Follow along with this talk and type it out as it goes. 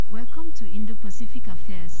Welcome to Indo-Pacific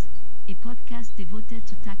Affairs, a podcast devoted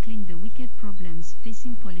to tackling the wicked problems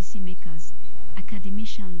facing policymakers,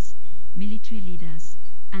 academicians, military leaders,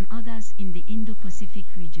 and others in the Indo-Pacific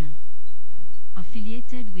region.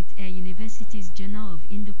 Affiliated with Air University's Journal of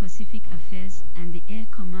Indo-Pacific Affairs and the Air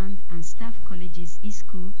Command and Staff College's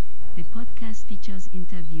ISCU, the podcast features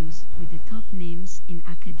interviews with the top names in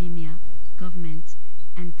academia, government,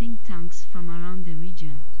 and think tanks from around the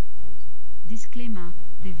region. Disclaimer: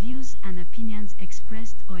 the views and opinions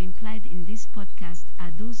expressed or implied in this podcast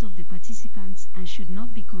are those of the participants and should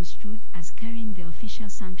not be construed as carrying the official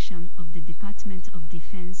sanction of the Department of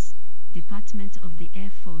Defense, Department of the Air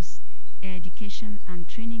Force, Air Education and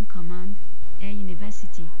Training Command, Air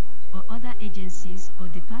University, or other agencies or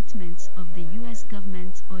departments of the U.S.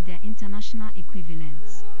 government or their international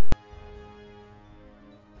equivalents.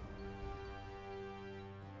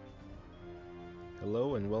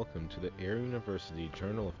 Hello and welcome to the Air University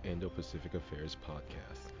Journal of Indo-Pacific Affairs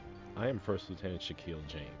podcast. I am First Lieutenant Shaquille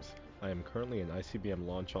James. I am currently an ICBM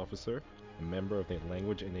launch officer, a member of the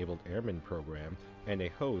Language Enabled Airmen program, and a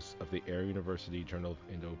host of the Air University Journal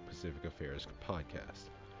of Indo-Pacific Affairs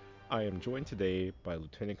podcast. I am joined today by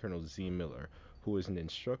Lieutenant Col Sze Miller, who is an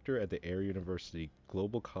instructor at the Air University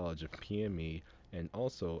Global College of PME and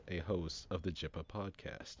also a host of the JIPA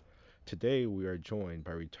podcast. Today we are joined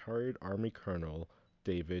by retired Army Colonel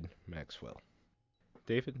David Maxwell.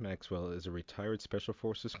 David Maxwell is a retired Special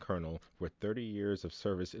Forces colonel with 30 years of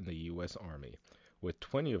service in the U.S. Army, with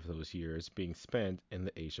 20 of those years being spent in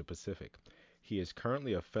the Asia Pacific. He is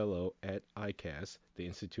currently a fellow at ICAS, the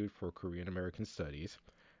Institute for Korean American Studies,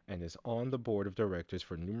 and is on the board of directors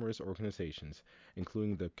for numerous organizations,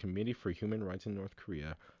 including the Committee for Human Rights in North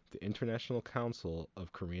Korea, the International Council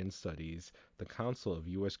of Korean Studies, the Council of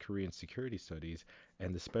U.S. Korean Security Studies,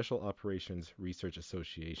 and the Special Operations Research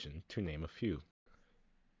Association, to name a few.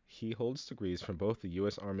 He holds degrees from both the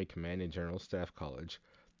U.S. Army Command and General Staff College,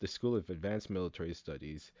 the School of Advanced Military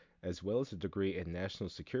Studies, as well as a degree in National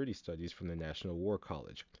Security Studies from the National War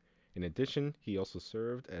College. In addition, he also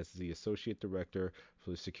served as the Associate Director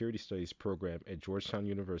for the Security Studies program at Georgetown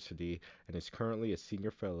University and is currently a Senior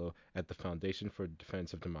Fellow at the Foundation for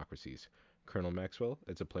Defense of Democracies. Colonel Maxwell,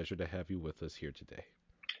 it's a pleasure to have you with us here today.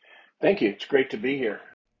 Thank you. It's great to be here.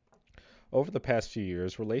 Over the past few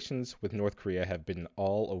years, relations with North Korea have been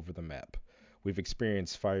all over the map. We've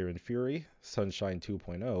experienced Fire and Fury, Sunshine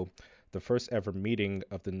 2.0, the first ever meeting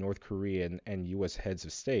of the North Korean and U.S. heads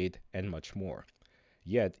of state, and much more.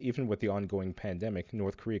 Yet, even with the ongoing pandemic,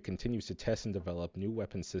 North Korea continues to test and develop new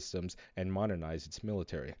weapon systems and modernize its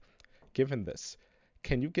military. Given this,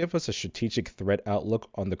 can you give us a strategic threat outlook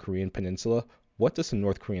on the Korean peninsula? What does the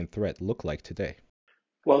North Korean threat look like today?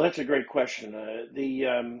 Well, that's a great question.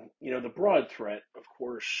 The broad threat, of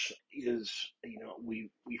course, is we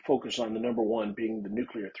focus on the number one being the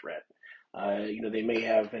nuclear threat. They may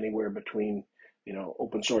have anywhere between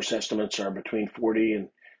open source estimates are between 40 and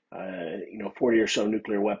 40 or so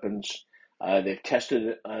nuclear weapons. They've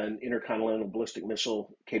tested an intercontinental ballistic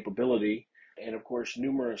missile capability, and of course,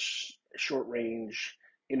 numerous short range,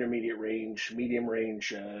 intermediate range, medium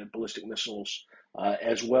range ballistic missiles,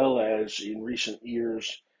 as well as in recent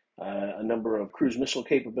years, a number of cruise missile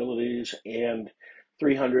capabilities and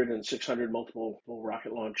 300 and 600 multiple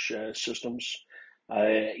rocket launch systems,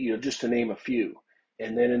 just to name a few.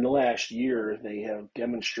 And then in the last year, they have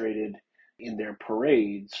demonstrated in their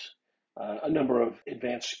parades a number of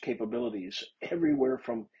advanced capabilities, everywhere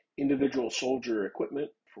from individual soldier equipment,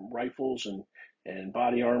 from rifles and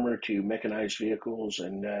body armor to mechanized vehicles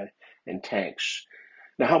and tanks.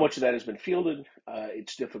 Now, how much of that has been fielded,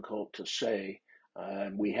 it's difficult to say.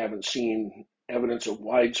 We haven't seen evidence of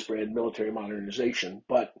widespread military modernization,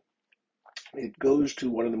 but it goes to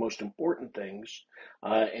one of the most important things,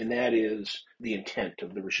 and that is the intent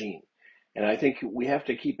of the regime. And I think we have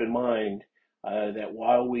to keep in mind that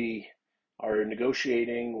while we are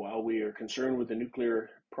negotiating, while we are concerned with the nuclear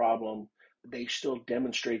problem, they still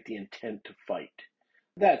demonstrate the intent to fight.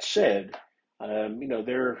 That said,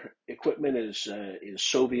 their equipment is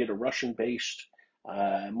Soviet or Russian based.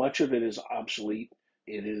 Much of it is obsolete.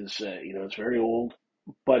 It is, it's very old.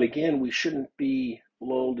 But again, we shouldn't be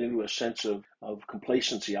lulled into a sense of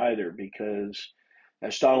complacency either, because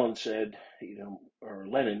as Stalin said, or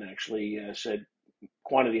Lenin actually said,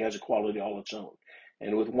 quantity has a quality all its own.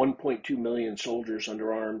 And with 1.2 million soldiers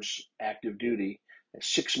under arms, active duty,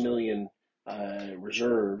 6 million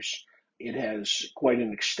reserves, it has quite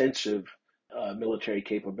an extensive military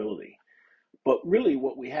capability. But really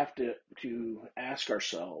what we have to ask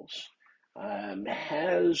ourselves,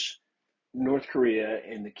 has North Korea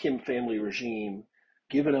and the Kim family regime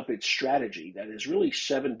given up its strategy that is really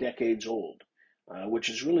 7 decades old, which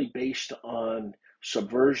is really based on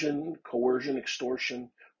subversion, coercion,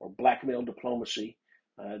 extortion, or blackmail diplomacy,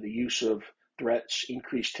 the use of threats,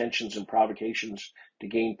 increased tensions, and provocations to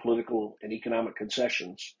gain political and economic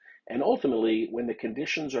concessions. And ultimately, when the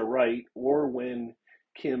conditions are right or when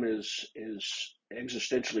Kim is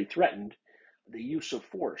existentially threatened, the use of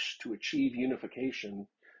force to achieve unification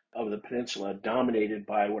of the peninsula, dominated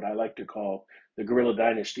by what I like to call the guerrilla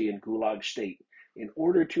dynasty and gulag state, in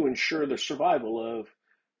order to ensure the survival of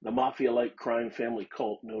the mafia like crime family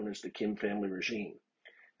cult known as the Kim family regime.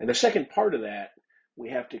 And the second part of that we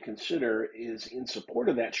have to consider is, in support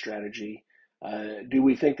of that strategy, do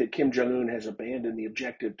we think that Kim Jong un has abandoned the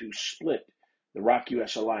objective to split the ROC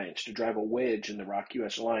US alliance, to drive a wedge in the ROC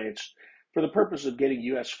US alliance for the purpose of getting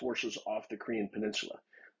US forces off the Korean peninsula?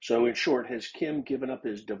 So, in short, has Kim given up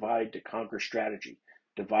his divide to conquer strategy,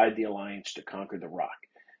 divide the alliance to conquer the ROC?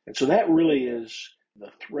 And so that really is the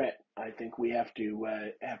threat I think we have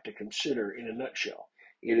to consider in a nutshell.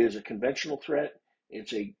 It is a conventional threat,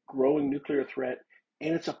 it's a growing nuclear threat,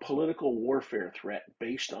 and it's a political warfare threat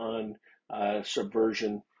based on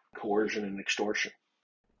subversion, coercion, and extortion.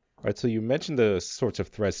 All right, so you mentioned the sorts of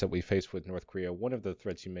threats that we face with North Korea. One of the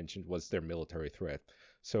threats you mentioned was their military threat.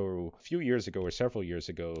 So a few years ago, or several years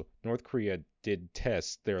ago, North Korea did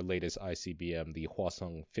test their latest ICBM, the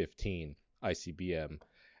Hwasong 15 ICBM.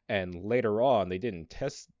 And later on, they didn't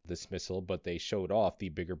test this missile, but they showed off the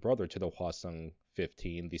bigger brother to the Hwasong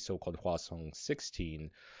 15, the so-called Hwasong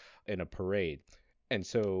 16, in a parade. And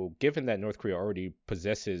so, given that North Korea already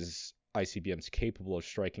possesses ICBMs capable of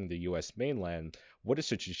striking the U.S. mainland, what is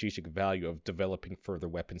the strategic value of developing further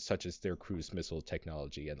weapons such as their cruise missile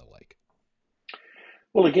technology and the like?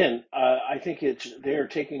 Well, again, I think they're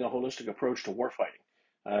taking a holistic approach to warfighting.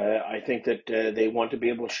 I think that they want to be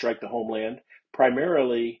able to strike the homeland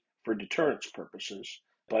primarily for deterrence purposes,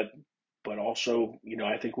 but also,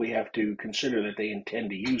 I think we have to consider that they intend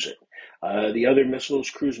to use it. The other missiles,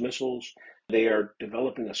 cruise missiles, they are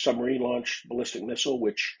developing a submarine-launched ballistic missile,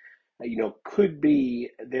 which, could be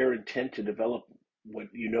their intent to develop what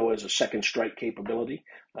you know as a second strike capability.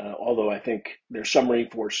 Although I think their submarine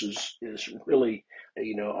force is really,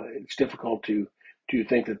 it's difficult to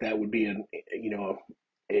think that that would be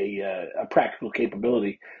a practical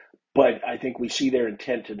capability. But I think we see their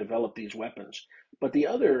intent to develop these weapons. But the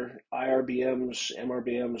other IRBMs,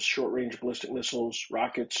 MRBMs, short range ballistic missiles,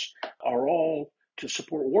 rockets are all to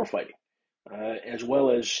support warfighting, as well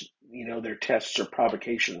as, their tests or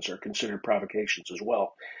provocations are considered provocations as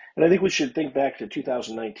well. And I think we should think back to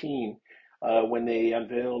 2019 when they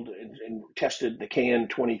unveiled and tested the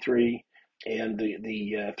KN-23 and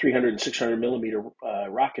the 300 and 600 millimeter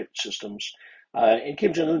rocket systems. And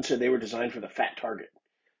Kim Jong un said they were designed for the fat target.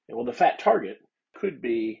 Well, the fat target could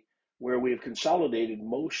be where we have consolidated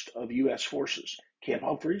most of U.S. forces: Camp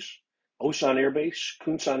Humphreys, Osan Air Base,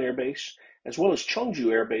 Kunsan Air Base, as well as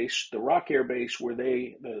Cheongju Air Base, the ROC Air Base, where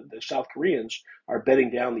the South Koreans are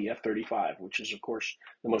bedding down the F-35, which is, of course,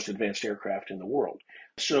 the most advanced aircraft in the world.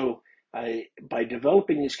 So by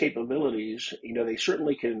developing these capabilities, they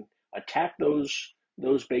certainly can attack those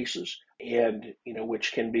bases, and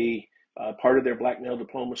which can be part of their blackmail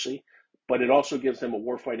diplomacy. But it also gives them a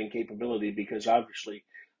warfighting capability because obviously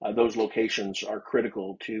those locations are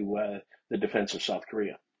critical to the defense of South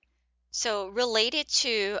Korea. So, related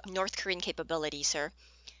to North Korean capability, sir,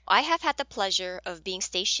 I have had the pleasure of being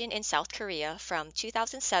stationed in South Korea from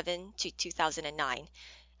 2007 to 2009,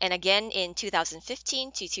 and again in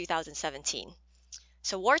 2015 to 2017.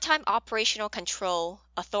 So, wartime operational control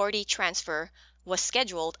authority transfer was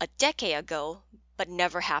scheduled a decade ago, but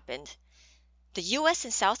never happened. The US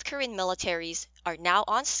and South Korean militaries are now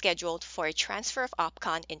on schedule for a transfer of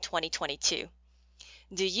OPCON in 2022.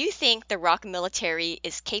 Do you think the ROC military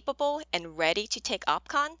is capable and ready to take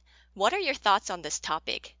OPCON? What are your thoughts on this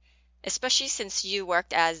topic? Especially since you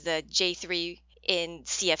worked as the J3 in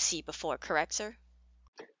CFC before, correct, sir?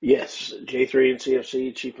 Yes, J3 and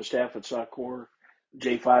CFC, Chief of Staff at SOC Corps,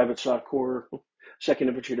 J5 at SOC Corps, Second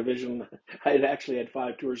Infantry Division. I had actually had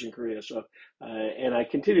 5 tours in Korea, so and I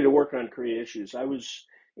continue to work on Korea issues. I was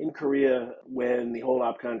in Korea when the whole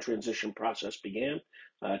OPCON transition process began,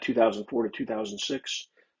 2004 to 2006,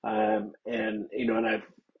 and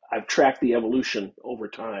I've tracked the evolution over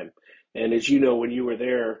time. And as you know, when you were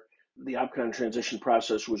there, the OPCON transition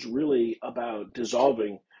process was really about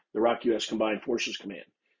dissolving the ROC U.S. Combined Forces Command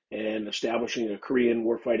and establishing a Korean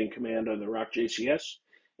Warfighting Command under the ROC JCS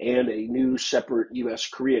and a new separate U.S.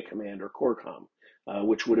 Korea Command, or CORCOM,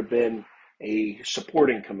 which would have been a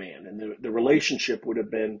supporting command. And the relationship would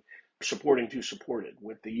have been supporting to supported,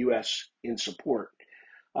 with the U.S. in support.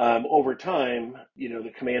 Over time,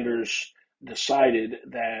 the commanders decided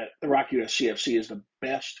that the ROK US CFC is the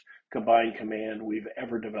best combined command we've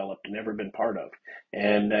ever developed and ever been part of.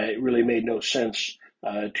 And it really made no sense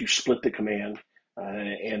to split the command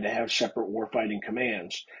and to have separate warfighting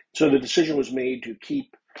commands. So the decision was made to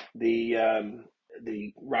keep the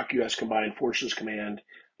ROK US Combined Forces Command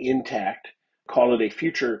intact, call it a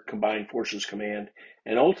future Combined Forces Command,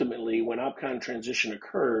 and ultimately, when OPCON transition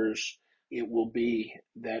occurs, it will be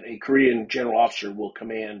that a Korean general officer will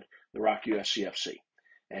command the ROK US CFC,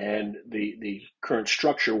 and the current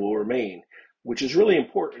structure will remain, which is really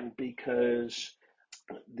important because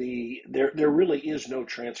there really is no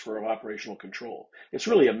transfer of operational control. It's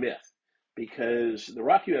really a myth because the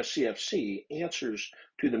ROK US CFC answers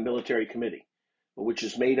to the military committee, which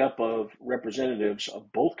is made up of representatives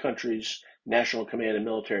of both countries' national command and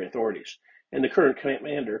military authorities. And the current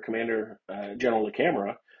commander, Commander General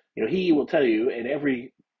LaCamera, he will tell you, and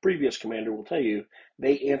every previous commander will tell you,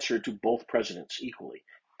 they answer to both presidents equally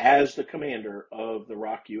as the commander of the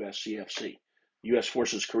ROK US CFC. U.S.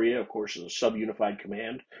 Forces Korea, of course, is a sub-unified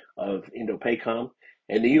command of Indo-PACOM,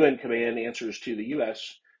 and the UN command answers to the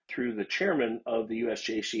U.S. through the chairman of the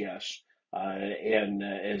USJCS and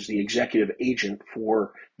as the executive agent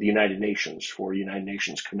for the United Nations, for United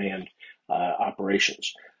Nations Command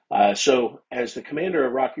operations. So as the commander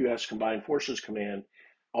of ROK US Combined Forces Command,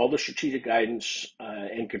 all the strategic guidance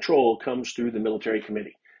and control comes through the military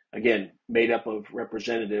committee, again, made up of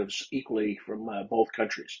representatives equally from both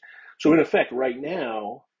countries. So in effect, right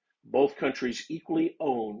now, both countries equally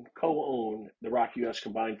co-own the ROK US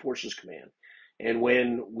Combined Forces Command. And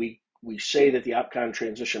when we say that the OPCON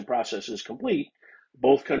transition process is complete,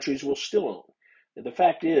 both countries will still own. The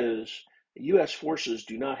fact is, U.S. forces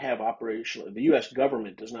do not have the U.S.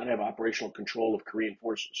 government does not have operational control of Korean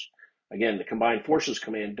forces. Again, the Combined Forces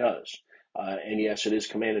Command does. And yes, it is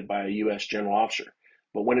commanded by a U.S. general officer.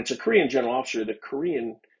 But when it's a Korean general officer, the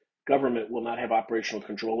Korean government will not have operational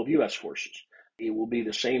control of U.S. forces. It will be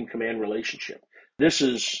the same command relationship. This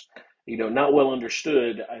is, not well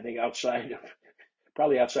understood, I think,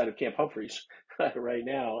 probably outside of Camp Humphreys right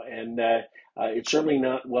now. And it's certainly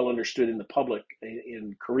not well understood in the public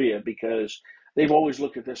in Korea because they've always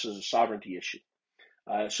looked at this as a sovereignty issue.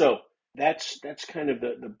 So that's kind of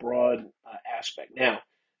the broad aspect. Now,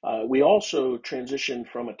 we also transitioned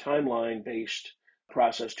from a timeline-based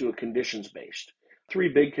process to a conditions-based. Three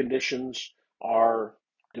big conditions are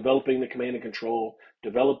developing the command and control,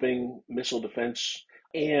 developing missile defense,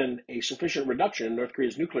 and a sufficient reduction in North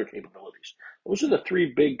Korea's nuclear capabilities. Those are the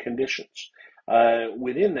three big conditions.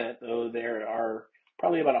 Within that, though, there are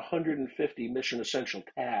probably about 150 mission essential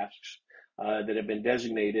tasks that have been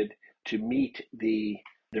designated to meet the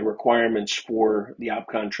requirements for the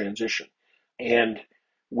OPCON transition. And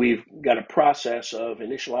we've got a process of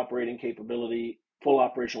initial operating capability, full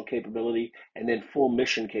operational capability, and then full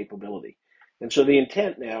mission capability. And so the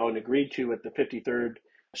intent now, and agreed to at the 53rd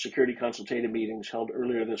Security Consultative meetings held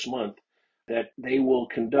earlier this month, that they will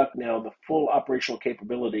conduct now the full operational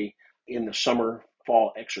capability in the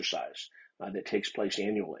summer-fall exercise that takes place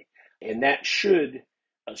annually. And that should,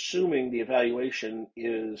 assuming the evaluation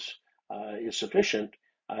is sufficient,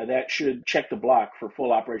 that should check the block for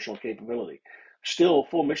full operational capability. Still,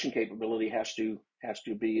 full mission capability has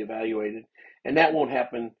to be evaluated, and that won't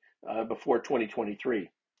happen before 2023.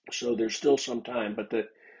 So there's still some time, but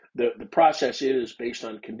the process is based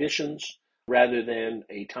on conditions rather than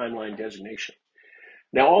a timeline designation.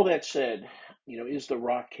 Now, all that said, is the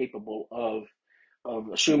ROK capable of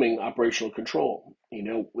assuming operational control,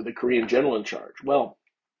 with a Korean general in charge? Well,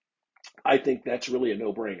 I think that's really a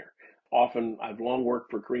no-brainer. Often, I've long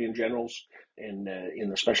worked for Korean generals in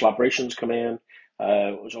the Special Operations Command.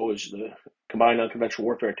 It was always the Combined Unconventional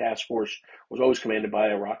Warfare Task Force was always commanded by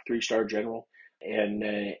a ROK 3-star general, and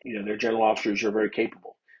their general officers are very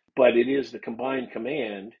capable. But it is the combined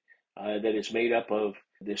command that is made up of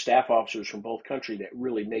the staff officers from both countries that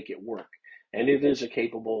really make it work, and it is a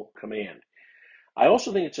capable command. I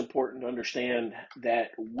also think it's important to understand that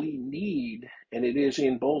we need, and it is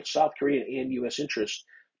in both South Korean and U.S. interest,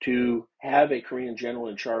 to have a Korean general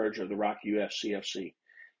in charge of the ROK US CFC.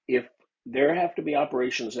 If there have to be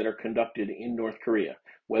operations that are conducted in North Korea,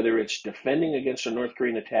 whether it's defending against a North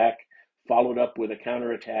Korean attack, followed up with a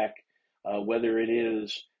counterattack, whether it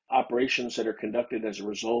is operations that are conducted as a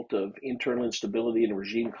result of internal instability and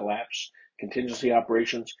regime collapse, contingency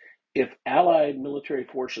operations, if Allied military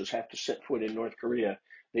forces have to set foot in North Korea,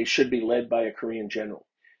 they should be led by a Korean general.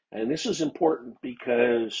 And this is important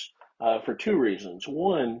because for two reasons.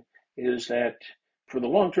 One is that for the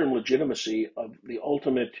long-term legitimacy of the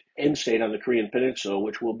ultimate end state on the Korean peninsula,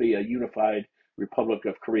 which will be a unified Republic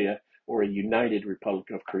of Korea or a United Republic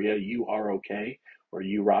of Korea, UROK or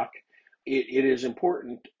UROK. It is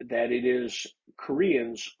important that it is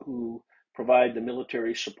Koreans who provide the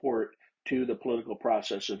military support to the political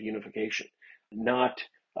process of unification, not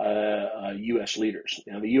U.S. leaders.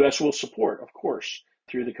 Now, the U.S. will support, of course,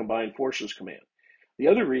 through the Combined Forces Command. The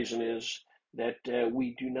other reason is that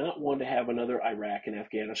we do not want to have another Iraq and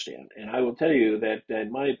Afghanistan. And I will tell you that,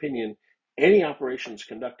 in my opinion, any operations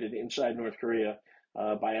conducted inside North Korea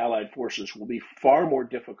by Allied forces will be far more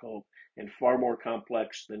difficult and far more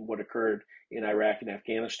complex than what occurred in Iraq and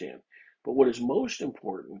Afghanistan. But what is most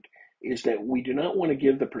important is that we do not want to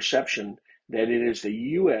give the perception that it is the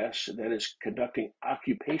U.S. that is conducting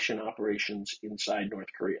occupation operations inside North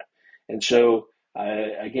Korea. And so,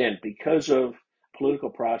 again, because of political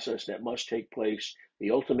process that must take place,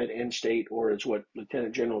 the ultimate end state, or as what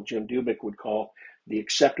Lieutenant General Jim Dubik would call the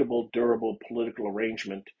acceptable, durable political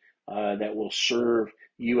arrangement that will serve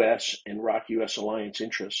U.S. and ROK-U.S. alliance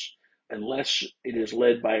interests, unless it is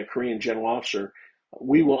led by a Korean general officer,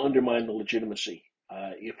 we will undermine the legitimacy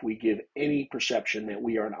if we give any perception that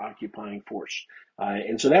we are an occupying force.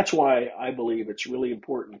 And so that's why I believe it's really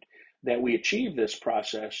important that we achieve this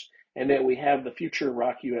process and that we have the future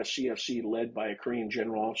ROK-U.S. CFC led by a Korean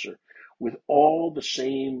general officer with all the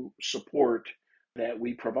same support that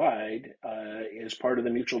we provide as part of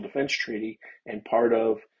the Mutual Defense Treaty and part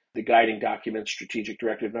of the guiding document, Strategic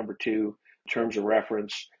Directive Number 2, terms of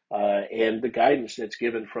reference, and the guidance that's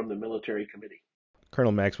given from the military committee.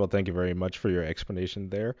 Colonel Maxwell, thank you very much for your explanation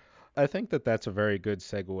there. I think that that's a very good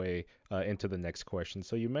segue into the next question.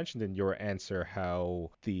 So you mentioned in your answer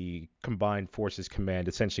how the Combined Forces Command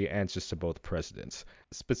essentially answers to both presidents,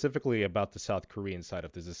 specifically about the South Korean side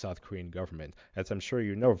of this, the South Korean government. As I'm sure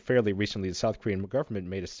you know, fairly recently, the South Korean government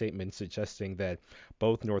made a statement suggesting that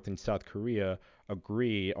both North and South Korea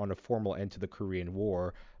agree on a formal end to the Korean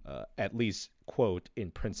War, at least, quote, in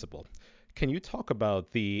principle. Can you talk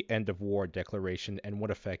about the end of war declaration and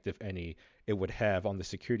what effect, if any, it would have on the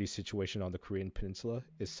security situation on the Korean Peninsula?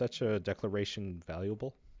 Is such a declaration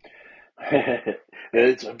valuable?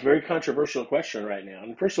 It's a very controversial question right now.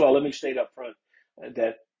 And first of all, let me state up front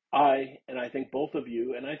that and I think both of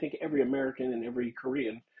you, and I think every American and every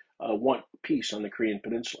Korean want peace on the Korean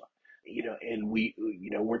Peninsula. And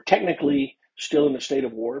we're technically still in a state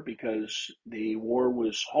of war because the war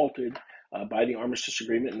was halted by the Armistice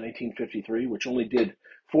Agreement in 1953, which only did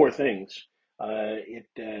four things. It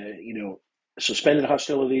suspended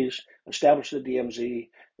hostilities, established the DMZ,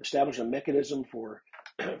 established a mechanism for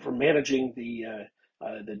managing the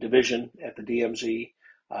division at the DMZ,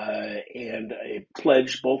 and it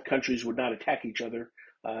pledged both countries would not attack each other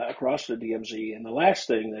across the DMZ. And the last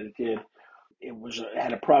thing that it did,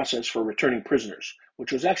 had a process for returning prisoners,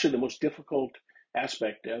 which was actually the most difficult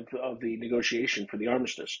aspect of the negotiation for the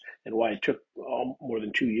armistice, and why it took more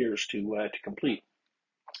than 2 years to complete.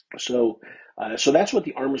 So that's what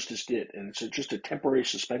the armistice did, and it's just a temporary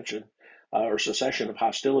suspension or cessation of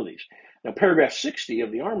hostilities. Now, paragraph 60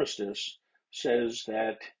 of the armistice says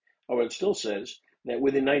that, or it still says that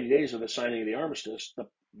within 90 days of the signing of the armistice, the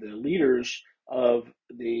leaders of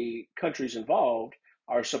the countries involved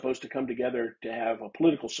are supposed to come together to have a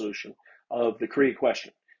political solution of the Korea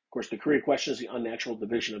question. Of course, the Korea question is the unnatural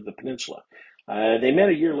division of the peninsula. They met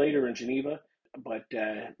a year later in Geneva, but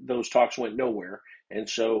those talks went nowhere. And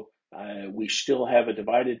so we still have a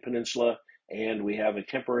divided peninsula, and we have a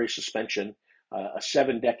temporary suspension, a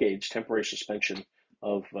 7 decades temporary suspension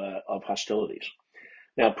of hostilities.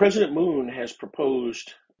 Now, President Moon has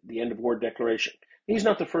proposed the end of war declaration. He's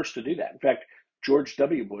not the first to do that. In fact, George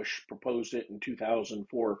W. Bush proposed it in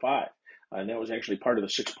 2004 or 5, and that was actually part of the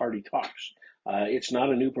six-party talks. It's not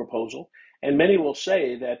a new proposal, and many will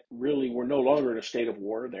say that really we're no longer in a state of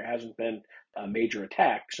war. There hasn't been a major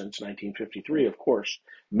attack since 1953, of course.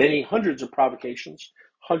 Hundreds of provocations,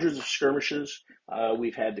 hundreds of skirmishes.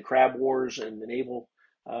 We've had the crab wars and the naval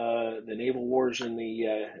wars in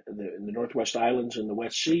the Northwest Islands and the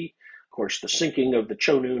West Sea. Of course, the sinking of the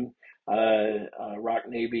Chonoon ROK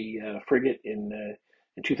Navy frigate in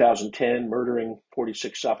 2010, murdering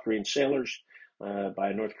 46 South Korean sailors by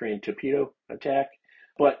a North Korean torpedo attack.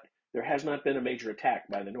 But there has not been a major attack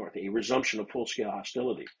by the North, a resumption of full-scale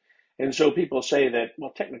hostility. And so people say that,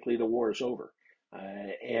 well, technically the war is over.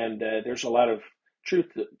 And there's a lot of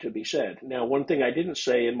truth to be said. Now, one thing I didn't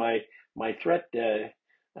say in my threat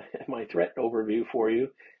overview for you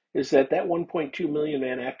is that 1.2 million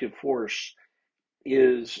man active force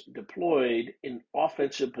is deployed in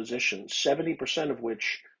offensive positions, 70% of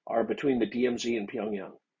which are between the DMZ and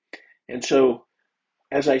Pyongyang. And so,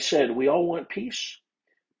 as I said, we all want peace,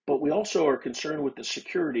 but we also are concerned with the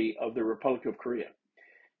security of the Republic of Korea.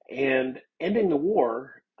 And ending the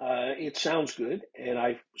war, it sounds good, and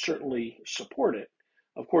I certainly support it.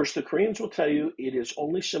 Of course, the Koreans will tell you it is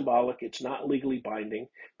only symbolic, it's not legally binding,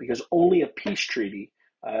 because only a peace treaty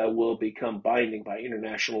will become binding by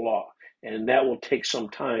international law. And that will take some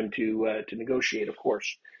time to negotiate, of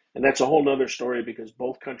course. And that's a whole other story because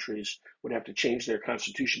both countries would have to change their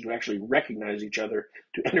constitution to actually recognize each other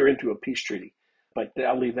to enter into a peace treaty. But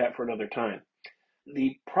I'll leave that for another time.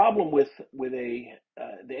 The problem with the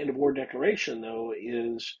end of war declaration, though,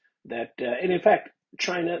 is that, and in fact,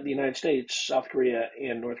 China, the United States, South Korea,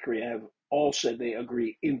 and North Korea have all said they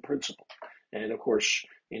agree in principle. And of course,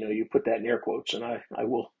 you put that in air quotes, and I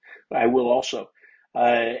will also.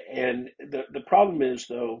 And the problem is,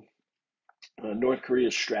 though, North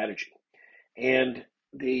Korea's strategy. And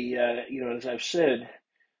as I've said,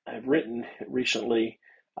 I've written recently,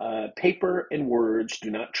 paper and words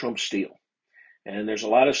do not trump steel. And there's a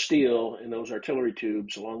lot of steel in those artillery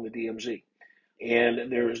tubes along the DMZ.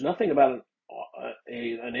 And there is nothing about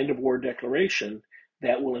an end of war declaration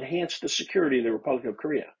that will enhance the security of the Republic of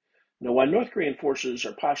Korea. Now, while North Korean forces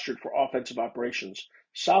are postured for offensive operations,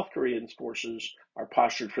 South Korean forces are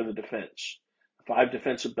postured for the defense. 5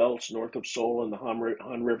 defensive belts north of Seoul and the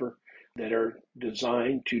Han River that are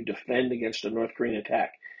designed to defend against a North Korean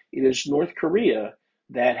attack. It is North Korea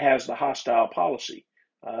that has the hostile policy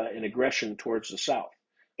and aggression towards the South.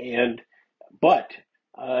 But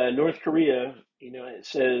North Korea, it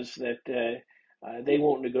says that they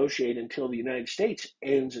won't negotiate until the United States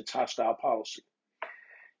ends its hostile policy.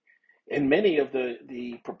 And many of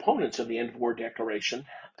the proponents of the end of war declaration,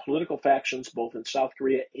 political factions both in South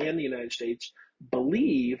Korea and the United States,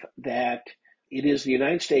 believe that it is the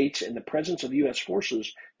United States and the presence of U.S.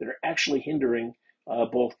 forces that are actually hindering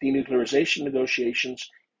both denuclearization negotiations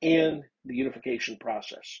and the unification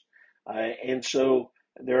process. And so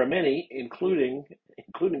there are many, including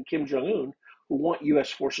Kim Jong-un, who want U.S.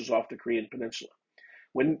 forces off the Korean Peninsula.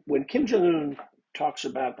 When Kim Jong-un talks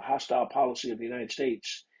about the hostile policy of the United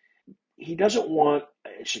States, he doesn't want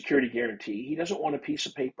a security guarantee. He doesn't want a piece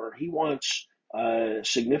of paper. He wants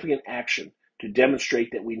significant action to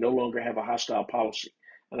demonstrate that we no longer have a hostile policy.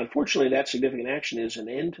 And unfortunately, that significant action is an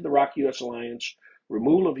end to the ROK-U.S. alliance,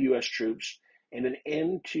 removal of U.S. troops, and an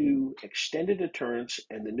end to extended deterrence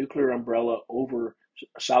and the nuclear umbrella over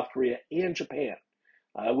South Korea and Japan,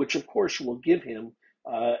 which of course will give him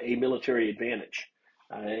a military advantage.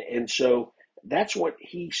 And so that's what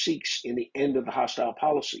he seeks in the end of the hostile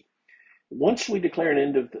policy. Once we declare an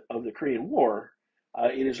end of the Korean War,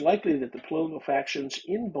 it is likely that the political factions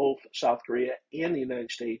in both South Korea and the United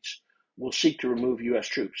States will seek to remove U.S.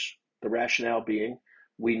 troops. The rationale being,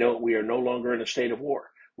 we know we are no longer in a state of war.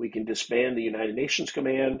 We can disband the United Nations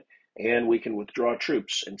Command and we can withdraw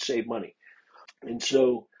troops and save money. And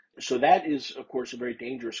so that is, of course, a very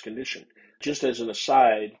dangerous condition. Just as an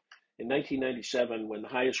aside, in 1997, when the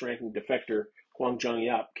highest ranking defector, Hwang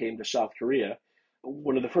Jung-yap, came to South Korea,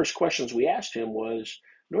 one of the first questions we asked him was,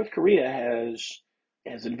 North Korea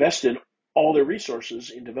has invested all their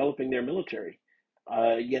resources in developing their military,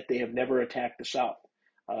 yet they have never attacked the South.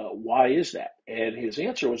 Why is that? And his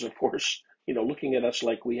answer was, of course, looking at us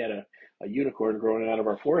like we had a unicorn growing out of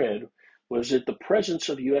our forehead, was that the presence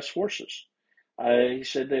of U.S. forces. He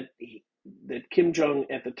said that Kim Jong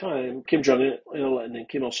at the time, Kim Jong-il and then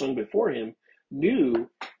Kim Il-sung before him, knew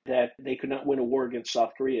that they could not win a war against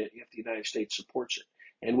South Korea if the United States supports it.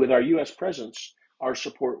 And with our U.S. presence, our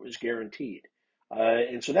support was guaranteed.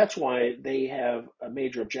 And so that's why they have a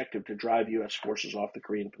major objective to drive U.S. forces off the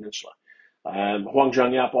Korean Peninsula. Hwang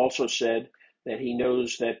Jung-yap also said that he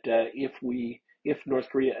knows that if North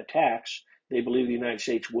Korea attacks, they believe the United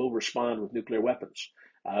States will respond with nuclear weapons,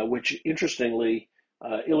 which interestingly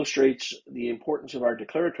illustrates the importance of our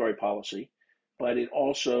declaratory policy, but it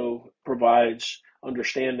also provides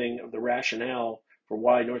understanding of the rationale for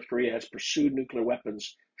why North Korea has pursued nuclear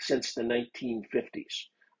weapons since the 1950s.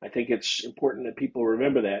 I think it's important that people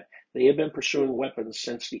remember that. They have been pursuing weapons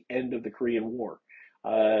since the end of the Korean War.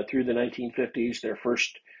 Through the 1950s, their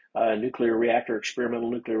first experimental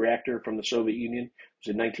nuclear reactor from the Soviet Union was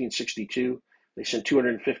in 1962. They sent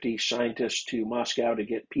 250 scientists to Moscow to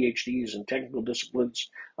get PhDs in technical disciplines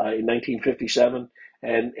in 1957.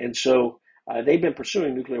 And so they've been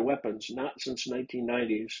pursuing nuclear weapons, not since the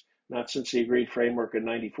 1990s, not since the agreed framework in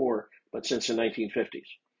 94, but since the 1950s.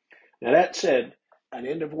 Now, that said, an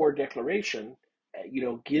end of war declaration,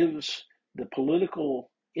 gives the political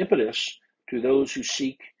impetus to those who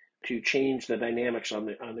seek to change the dynamics on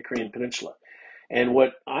the Korean Peninsula. And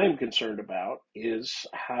what I'm concerned about is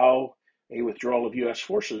how a withdrawal of U.S.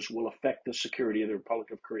 forces will affect the security of the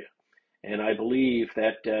Republic of Korea. And I believe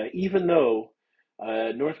that even though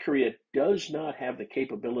North Korea does not have the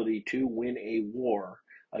capability to win a war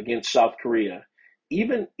against South Korea,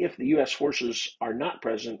 even if the U.S. forces are not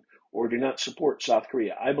present or do not support South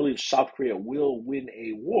Korea, I believe South Korea will win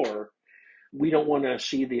a war. We don't want to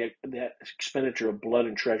see that expenditure of blood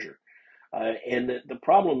and treasure. And the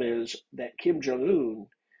problem is that Kim Jong-un,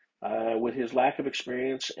 with his lack of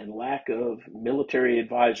experience and lack of military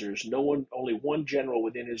advisors, only one general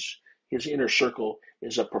within his inner circle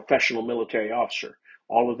is a professional military officer.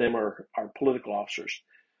 All of them are political officers.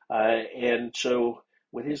 And so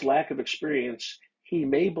with his lack of experience, he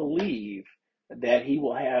may believe that he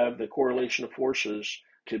will have the correlation of forces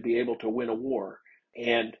to be able to win a war.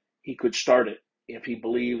 And he could start it if he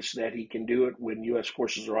believes that he can do it when U.S.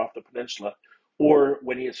 forces are off the peninsula, or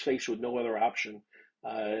when he is faced with no other option.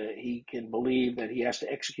 He can believe that he has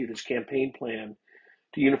to execute his campaign plan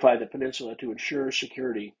to unify the peninsula to ensure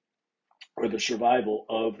security or the survival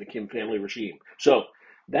of the Kim family regime. So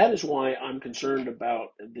that is why I'm concerned about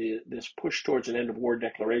this push towards an end of war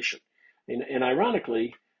declaration. And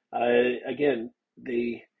ironically, again,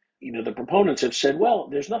 the proponents have said, well,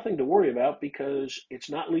 there's nothing to worry about because it's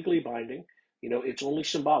not legally binding. It's only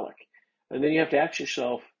symbolic. And then you have to ask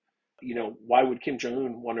yourself, why would Kim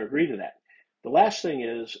Jong-un want to agree to that? The last thing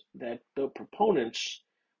is that the proponents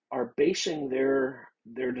are basing their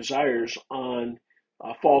desires on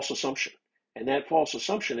a false assumption. And that false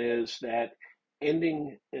assumption is that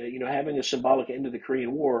having a symbolic end of the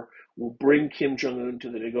Korean War will bring Kim Jong-un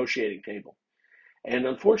to the negotiating table. And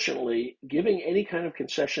unfortunately, giving any kind of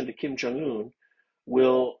concession to Kim Jong-un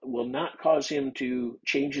will not cause him to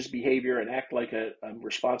change his behavior and act like a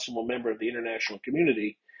responsible member of the international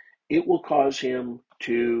community. It will cause him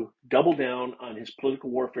to double down on his political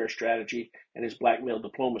warfare strategy and his blackmail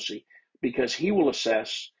diplomacy, because he will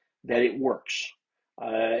assess that it works.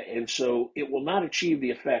 And so it will not achieve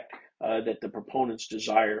the effect that the proponents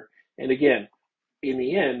desire. And again, in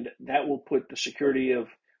the end, that will put the security of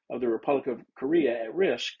the Republic of Korea at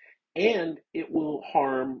risk, and it will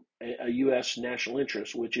harm a U.S. national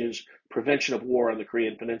interest, which is prevention of war on the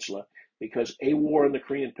Korean Peninsula, because a war on the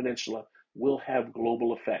Korean Peninsula will have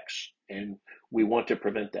global effects, and we want to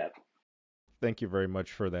prevent that. Thank you very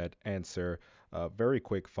much for that answer. Very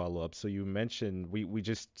quick follow-up. So you mentioned we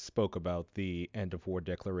just spoke about the end of war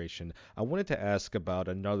declaration. I wanted to ask about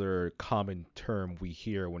another common term we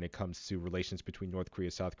hear when it comes to relations between North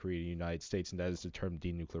Korea, South Korea, and the United States, and that is the term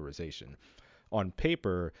denuclearization. On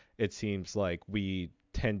paper, it seems like we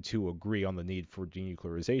tend to agree on the need for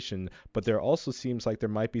denuclearization, but there also seems like there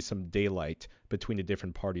might be some daylight between the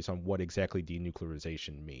different parties on what exactly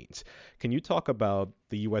denuclearization means. Can you talk about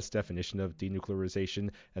the U.S. definition of denuclearization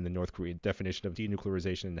and the North Korean definition of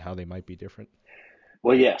denuclearization and how they might be different?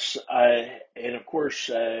 Well, yes, and of course,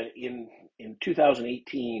 in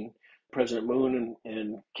 2018, President Moon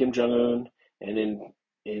and Kim Jong Un, and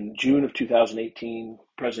in June of 2018,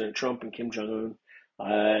 President Trump and Kim Jong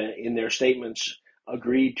Un, in their statements,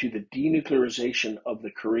 agreed to the denuclearization of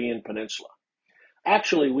the Korean Peninsula.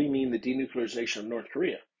 Actually, we mean the denuclearization of North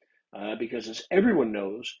Korea, because as everyone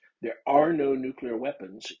knows, there are no nuclear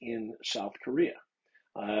weapons in South Korea.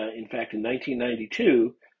 In fact, in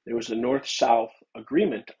 1992, there was the North-South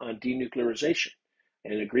Agreement on Denuclearization,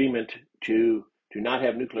 an agreement to not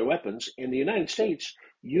have nuclear weapons, and the United States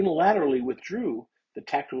unilaterally withdrew the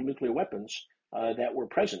tactical nuclear weapons that were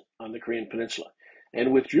present on the Korean Peninsula,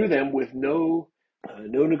 and withdrew them with no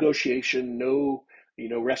negotiation, no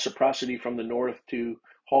reciprocity from the North to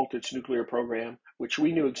halt its nuclear program, which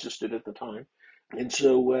we knew existed at the time. And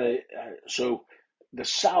so the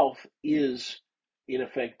South is in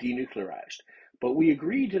effect denuclearized. But we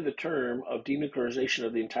agreed to the term of denuclearization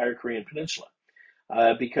of the entire Korean Peninsula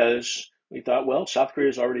because we thought, well, South Korea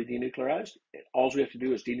is already denuclearized. All we have to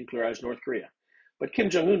do is denuclearize North Korea. But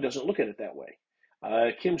Kim Jong-un doesn't look at it that way.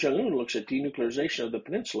 Kim Jong-un looks at denuclearization of the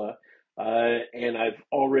peninsula, and I've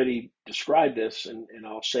already described this, and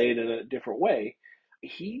I'll say it in a different way.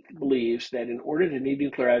 He believes that in order to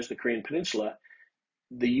denuclearize the Korean Peninsula,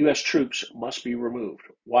 the U.S. troops must be removed.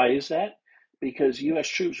 Why is that? Because U.S.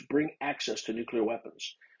 troops bring access to nuclear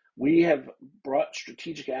weapons. We have brought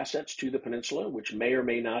strategic assets to the peninsula, which may or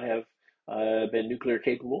may not have been nuclear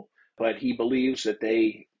capable, but he believes that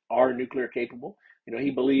they are nuclear capable.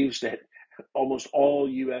 He believes that almost all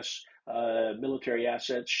U.S. Military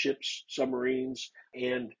assets, ships, submarines,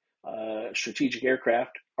 and strategic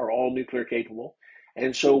aircraft are all nuclear capable.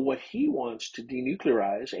 And so what he wants to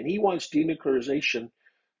denuclearize, and he wants denuclearization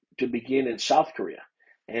to begin in South Korea.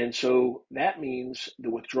 And so that means the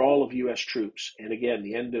withdrawal of U.S. troops, and again,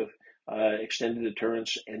 the end of extended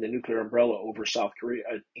deterrence, and the nuclear umbrella over South Korea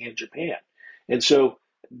and Japan. And so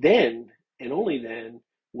then, and only then,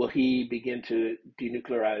 will he begin to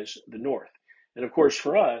denuclearize the North. And of course,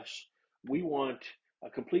 for us, we want a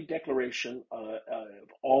complete declaration of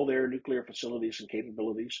all their nuclear facilities and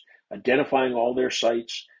capabilities, identifying all their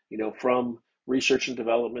sites, from research and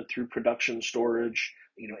development through production, storage,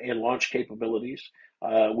 and launch capabilities.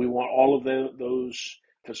 We want all of those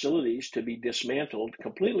facilities to be dismantled,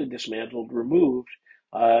 completely dismantled, removed,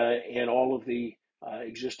 and all of the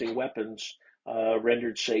existing weapons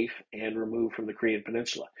rendered safe and removed from the Korean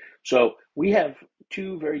Peninsula. So we have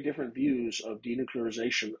two very different views of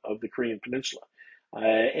denuclearization of the Korean Peninsula.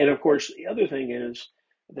 And of course, the other thing is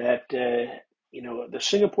that, the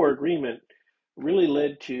Singapore Agreement really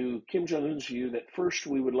led to Kim Jong Un's view that first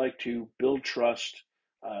we would like to build trust,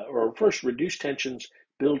 or first reduce tensions,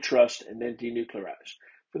 build trust, and then denuclearize.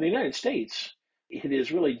 For the United States, it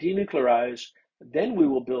is really denuclearize, then we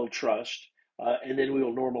will build trust, and then we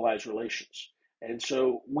will normalize relations. And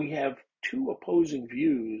so we have two opposing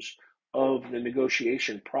views of the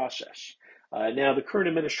negotiation process. Now, the current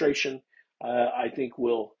administration, I think,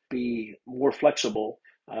 will be more flexible.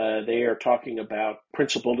 They are talking about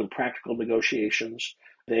principled and practical negotiations.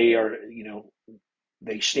 They are,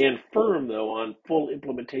 they stand firm, though, on full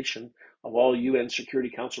implementation of all UN Security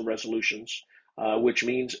Council resolutions, which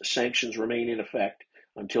means sanctions remain in effect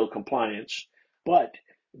until compliance. But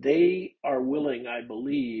they are willing, I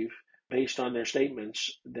believe, based on their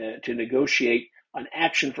statements, to negotiate an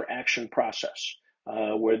action for action process,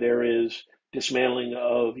 where there is dismantling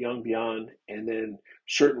of Yongbyon and then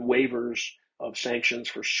certain waivers of sanctions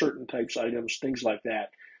for certain types of items, things like that,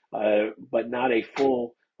 but not a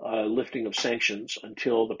full lifting of sanctions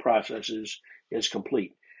until the process is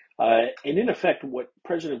complete. And in effect, what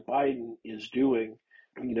President Biden is doing,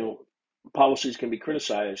 policies can be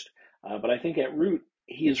criticized, but I think at root,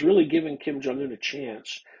 he is really giving Kim Jong Un a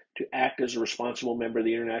chance to act as a responsible member of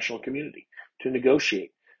the international community, to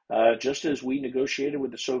negotiate, just as we negotiated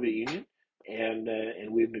with the Soviet Union,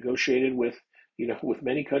 and we've negotiated with with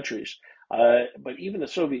many countries. But even the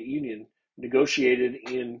Soviet Union negotiated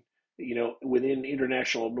within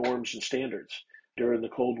international norms and standards during the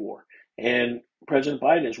Cold War. And President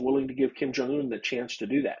Biden is willing to give Kim Jong Un the chance to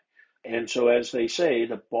do that. And so, as they say,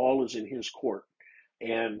 the ball is in his court.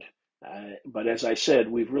 And but as I said,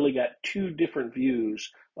 we've really got two different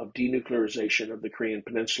views of denuclearization of the Korean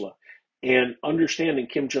Peninsula. And understanding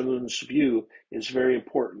Kim Jong Un's view is very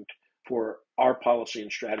important for our policy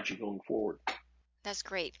and strategy going forward. That's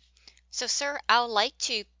great. So, sir, I would like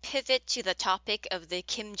to pivot to the topic of the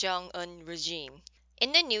Kim Jong un regime.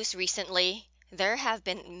 In the news recently, there have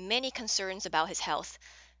been many concerns about his health,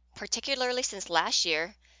 particularly since last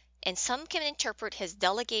year, and some can interpret his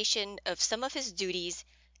delegation of some of his duties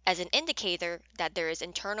as an indicator that there is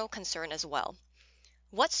internal concern as well.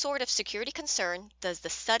 What sort of security concern does the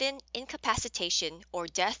sudden incapacitation or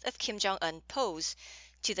death of Kim Jong un pose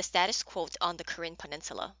to the status quo on the Korean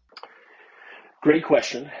Peninsula? Great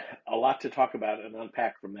question. A lot to talk about and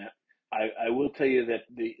unpack from that. I will tell you that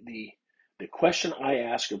the question I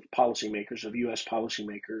ask of policymakers, of U.S.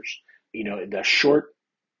 policymakers, the short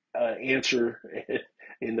answer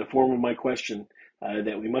in the form of my question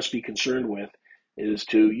that we must be concerned with is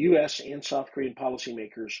to U.S. and South Korean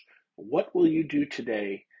policymakers: what will you do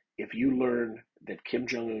today if you learn that Kim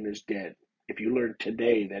Jong Un is dead? If you learn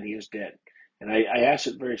today that he is dead? And I ask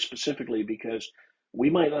it very specifically because we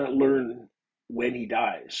might not learn when he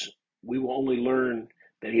dies. We will only learn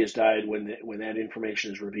that he has died when that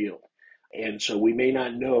information is revealed. And so we may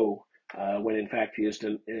not know when in fact he has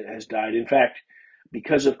died. In fact,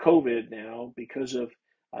 because of COVID now, because of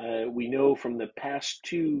we know from the past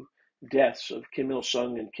two deaths of Kim Il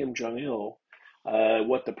Sung and Kim Jong Il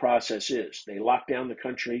what the process is. They lock down the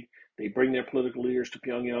country, they bring their political leaders to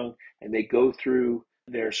Pyongyang, and they go through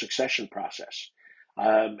their succession process.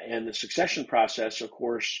 And the succession process, of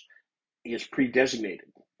course, is pre-designated.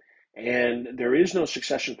 And there is no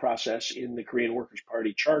succession process in the Korean Workers'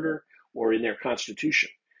 Party charter or in their constitution.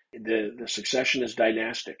 The succession is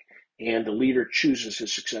dynastic, and the leader chooses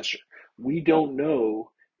his successor. We don't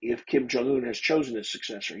know if Kim Jong Un has chosen his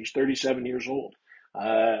successor. He's 37 years old.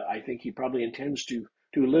 I think he probably intends to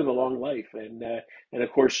live a long life, and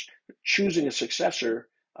of course, choosing a successor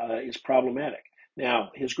is problematic.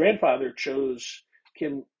 Now, his grandfather chose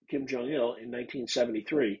Kim Jong Il in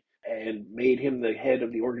 1973 and made him the head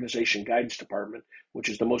of the Organization Guidance Department, which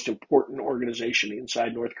is the most important organization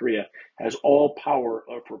inside North Korea, has all power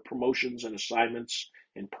for promotions and assignments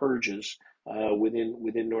and purges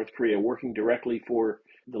within North Korea, working directly for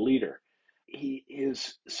the leader.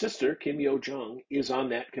 his sister, Kim Yo Jong, is on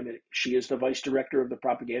that committee. She is the vice director of the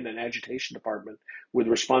propaganda and agitation department with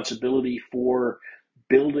responsibility for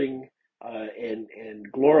building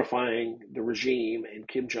and glorifying the regime and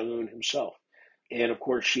Kim Jong Un himself. And of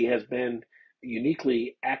course, she has been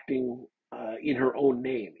uniquely acting in her own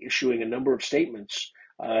name, issuing a number of statements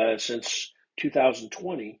since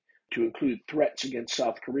 2020 to include threats against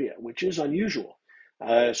South Korea, which is unusual.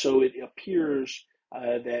 So it appears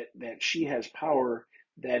that she has power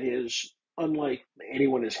that is unlike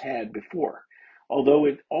anyone has had before. Although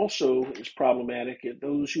it also is problematic at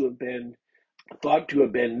those who have been thought to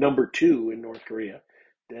have been number two in North Korea.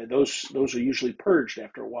 Those are usually purged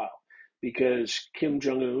after a while because Kim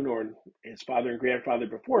Jong Un or his father and grandfather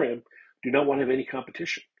before him do not want to have any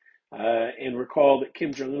competition. And recall that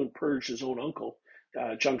Kim Jong Un purged his own uncle,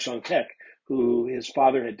 Jung Song Taek, who his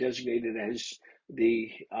father had designated as the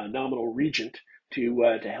nominal regent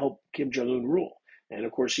to help Kim Jong Un rule. And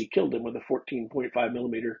of course, he killed him with a 14.5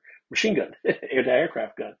 millimeter machine gun,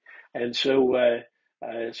 anti-aircraft gun. And so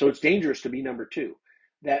it's dangerous to be number two.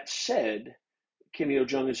 That said, Kim Yo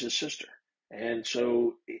Jong is his sister, and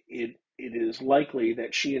so it is likely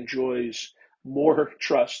that she enjoys more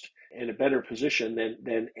trust and a better position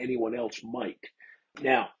than anyone else might.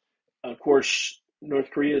 Now, of course,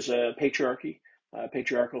 North Korea is a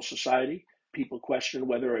patriarchal society. People question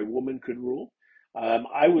whether a woman could rule.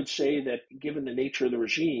 I would say that given the nature of the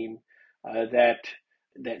regime, that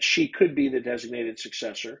she could be the designated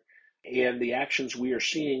successor, and the actions we are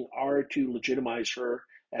seeing are to legitimize her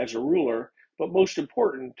as a ruler. But most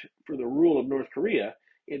important for the rule of North Korea,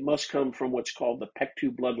 it must come from what's called the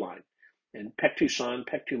Paektu bloodline. And Paektusan,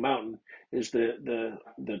 Paektu Mountain, is the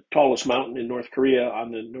tallest mountain in North Korea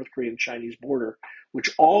on the North Korean-Chinese border,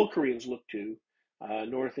 which all Koreans look to,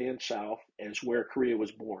 north and south, as where Korea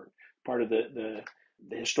was born. Part of the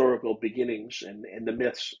historical beginnings and the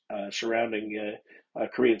myths surrounding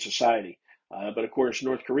Korean society. But of course,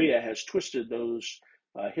 North Korea has twisted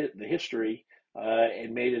the history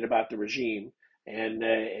and made it about the regime.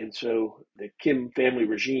 And so the Kim family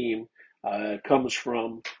regime comes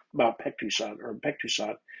from Mount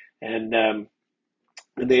Paektusan, and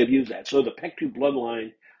they have used that. So the Paektu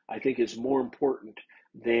bloodline, I think, is more important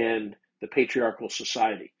than the patriarchal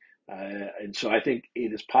society. And so I think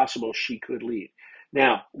it is possible she could lead.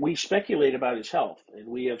 Now, we speculate about his health, and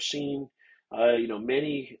we have seen,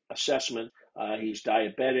 many assessments. He's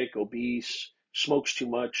diabetic, obese, smokes too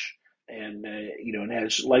much, and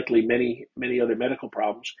has likely many other medical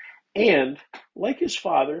problems. And like his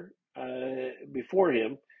father before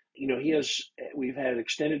him, we've had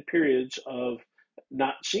extended periods of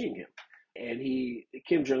not seeing him. And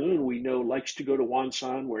Kim Jong Un, we know, likes to go to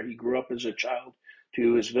Wonsan, where he grew up as a child,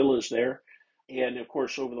 to his villas there. And of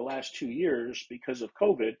course, over the last 2 years, because of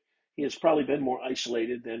COVID, he has probably been more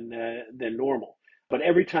isolated than normal. But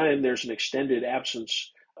every time there's an extended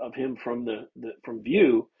absence of him from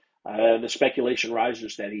view, the speculation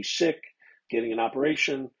rises that he's sick, getting an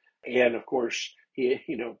operation, and of course, the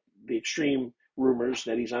extreme rumors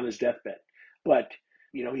that he's on his deathbed. But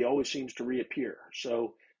he always seems to reappear.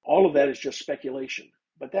 So all of that is just speculation.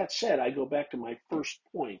 But that said, I go back to my first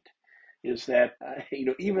point is that,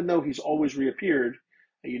 even though he's always reappeared,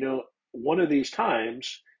 one of these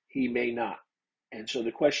times he may not. And so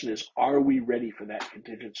the question is, are we ready for that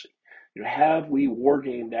contingency? Have we war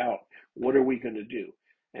gamed out? What are we going to do?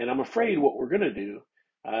 And I'm afraid what we're going to do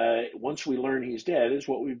once we learn he's dead is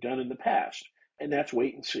what we've done in the past. And that's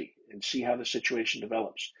wait and see how the situation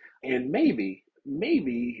develops. And maybe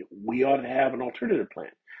we ought to have an alternative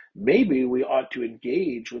plan. Maybe we ought to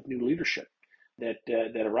engage with new leadership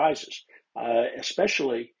that arises,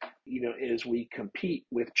 especially as we compete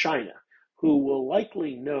with China, who will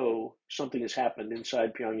likely know something has happened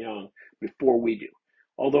inside Pyongyang before we do.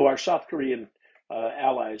 Although our South Korean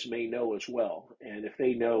allies may know as well, and if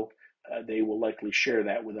they know, they will likely share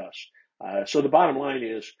that with us. So the bottom line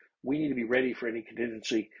is we need to be ready for any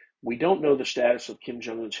contingency. We don't know the status of Kim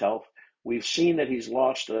Jong Un's health. We've seen that he's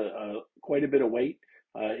lost quite a bit of weight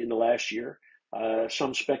in the last year.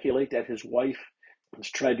 Some speculate that his wife has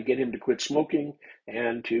tried to get him to quit smoking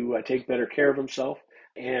and to take better care of himself,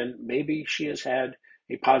 and maybe she has had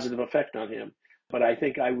a positive effect on him. But I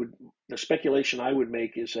think the speculation I would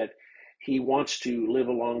make is that he wants to live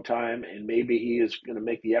a long time, and maybe he is going to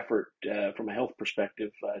make the effort from a health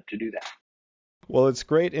perspective to do that. Well, it's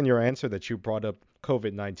great in your answer that you brought up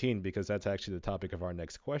COVID-19 because that's actually the topic of our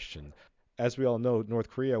next question. As we all know, North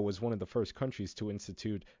Korea was one of the first countries to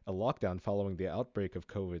institute a lockdown following the outbreak of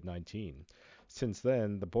COVID-19. Since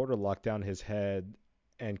then, the border lockdown has had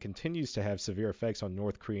and continues to have severe effects on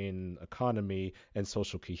North Korean economy and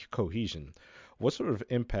social cohesion. What sort of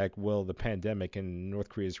impact will the pandemic and North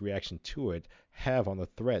Korea's reaction to it have on the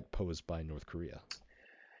threat posed by North Korea?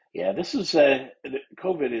 Yeah, this is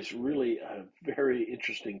COVID is really a very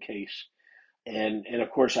interesting case. And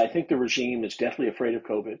of course, I think the regime is definitely afraid of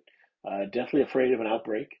COVID, definitely afraid of an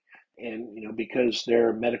outbreak, and because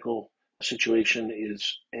their medical situation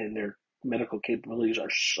is and their medical capabilities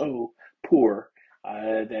are so poor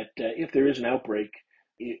that if there is an outbreak,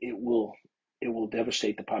 it will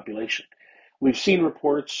devastate the population. We've seen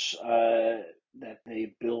reports that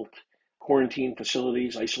they've built quarantine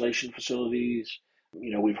facilities, isolation facilities.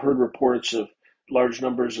 We've heard reports of large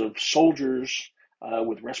numbers of soldiers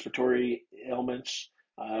with respiratory ailments.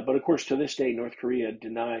 But of course, to this day, North Korea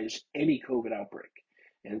denies any COVID outbreak.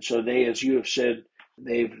 And so they, as you have said,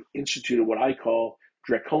 they've instituted what I call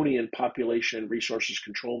draconian population and resources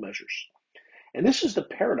control measures. And this is the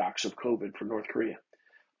paradox of COVID for North Korea.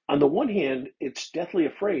 On the one hand, it's deathly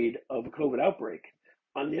afraid of a COVID outbreak.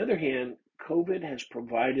 On the other hand, COVID has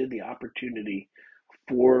provided the opportunity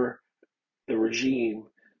for the regime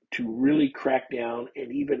to really crack down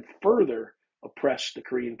and even further oppress the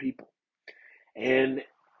Korean people. And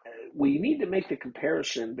we need to make the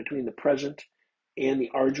comparison between the present and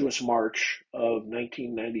the arduous march of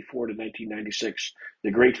 1994 to 1996,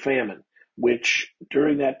 the Great Famine, which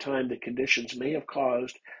during that time the conditions may have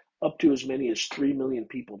caused up to as many as 3 million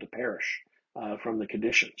people to perish from the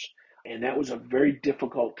conditions. And that was a very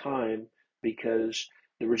difficult time because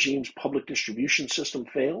the regime's public distribution system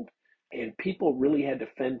failed and people really had to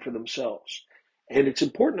fend for themselves. And it's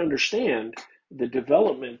important to understand the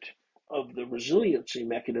development of the resiliency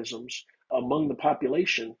mechanisms among the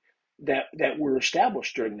population that were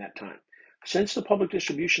established during that time. Since the public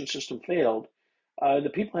distribution system failed, the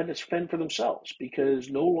people had to fend for themselves because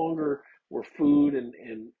no longer were food and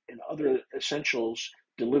other essentials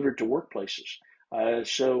delivered to workplaces.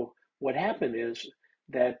 So what happened is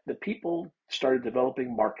that the people started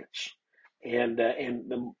developing markets, and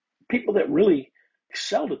the people that really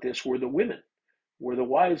excelled at this were the women, were the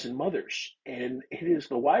wives and mothers. And it is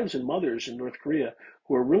the wives and mothers in North Korea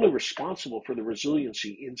who are really responsible for the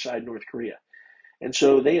resiliency inside North Korea. And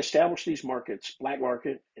so they established these markets, black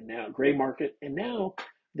market and now gray market, and now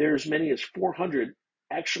there's many as 400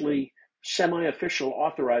 actually semi-official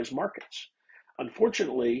authorized markets.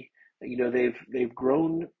 Unfortunately, they've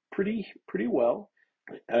grown pretty well.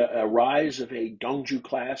 A rise of a dongju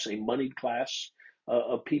class, a moneyed class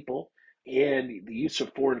of people, and the use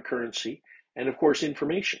of foreign currency, and of course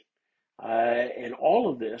information. And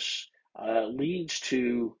all of this leads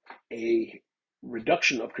to a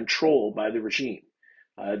reduction of control by the regime.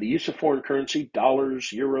 The use of foreign currency,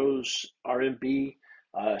 dollars, euros, RMB,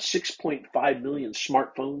 6.5 million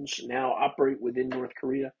smartphones now operate within North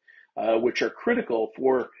Korea, which are critical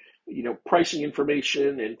for pricing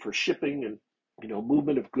information and for shipping and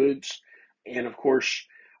movement of goods. And of course,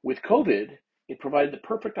 with COVID, it provided the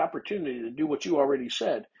perfect opportunity to do what you already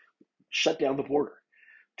said: shut down the border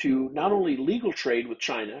to not only legal trade with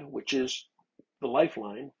China, which is the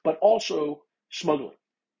lifeline, but also smuggling,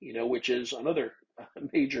 which is another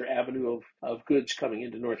major avenue of goods coming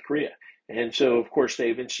into North Korea. And so, of course,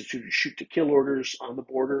 they've instituted shoot to kill orders on the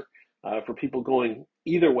border for people going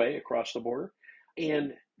either way across the border.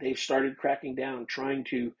 And they've started cracking down, trying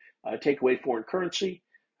to take away foreign currency,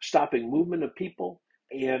 stopping movement of people,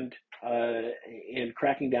 and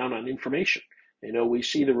cracking down on information. We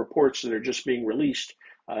see the reports that are just being released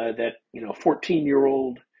that a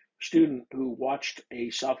 14-year-old student who watched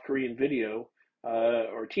a South Korean video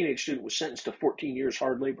or a teenage student was sentenced to 14 years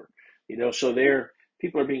hard labor. So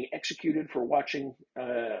people are being executed for watching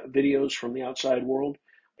videos from the outside world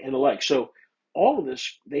and the like. So all of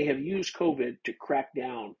this, they have used COVID to crack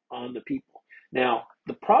down on the people. Now,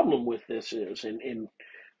 the problem with this is, and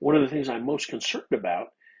one of the things I'm most concerned about,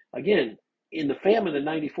 again, in the famine in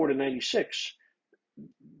 94 to 96,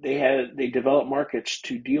 they developed markets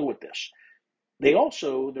to deal with this.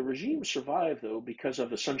 The regime survived though because of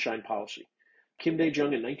the Sunshine Policy. Kim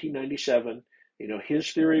Dae-jung in 1997,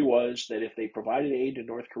 his theory was that if they provided aid to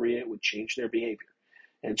North Korea, it would change their behavior.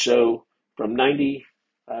 And so from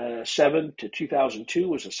 97 to 2002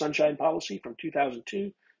 was the Sunshine Policy. From 2002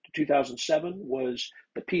 to 2007 was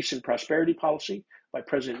the Peace and Prosperity Policy by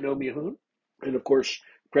President Roh Moo-hyun. And of course,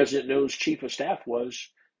 President Roh's chief of staff was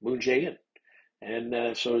Moon Jae-in.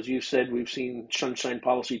 And so, as you said, we've seen Sunshine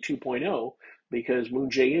Policy 2.0 because Moon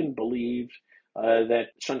Jae-in believed that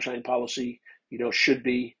Sunshine Policy, should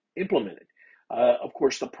be implemented. Of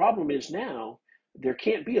course, the problem is now there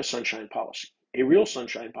can't be a Sunshine Policy, a real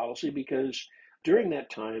Sunshine Policy, because During that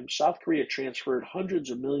time, South Korea transferred hundreds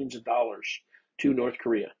of millions of dollars to North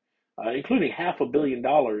Korea, including $500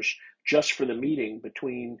 million just for the meeting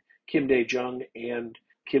between Kim Dae-jung and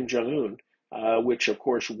Kim Jong-un, which of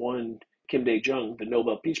course won Kim Dae-jung the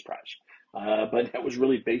Nobel Peace Prize. But that was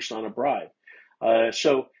really based on a bribe.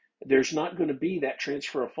 So there's not going to be that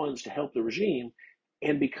transfer of funds to help the regime.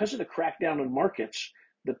 And because of the crackdown on markets,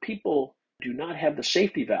 the people do not have the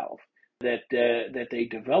safety valve that they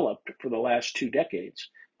developed for the last 2 decades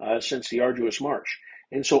since the arduous march.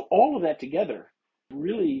 And so all of that together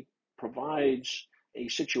really provides a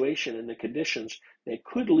situation and the conditions that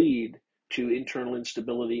could lead to internal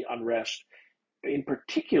instability, unrest, in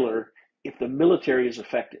particular if the military is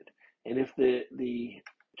affected. And if the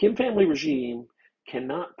Kim family regime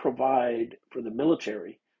cannot provide for the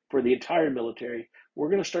military, for the entire military, we're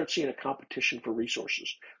going to start seeing a competition for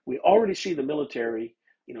resources. We already see the military,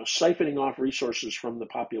 siphoning off resources from the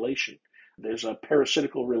population. There's a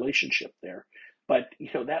parasitical relationship there. But,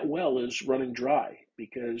 that well is running dry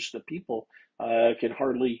because the people can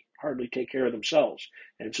hardly take care of themselves.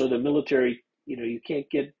 And so the military, you can't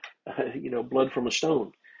get, blood from a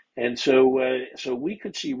stone. And so we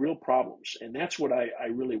could see real problems. And that's what I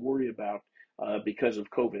really worry about because of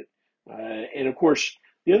COVID. And of course,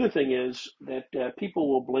 the other thing is that people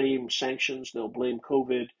will blame sanctions, they'll blame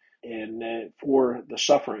COVID and for the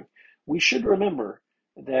suffering. We should remember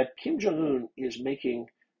that Kim Jong-un is making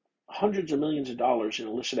hundreds of millions of dollars in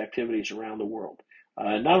illicit activities around the world.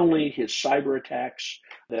 Not only his cyber attacks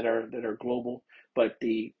that are global, but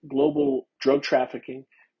the global drug trafficking,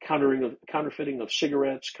 counterfeiting of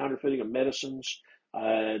cigarettes, counterfeiting of medicines,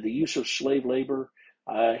 the use of slave labor.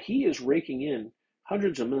 He is raking in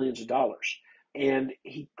hundreds of millions of dollars. And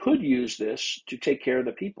he could use this to take care of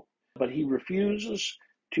the people, but he refuses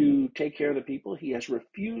to take care of the people. He has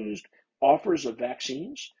refused offers of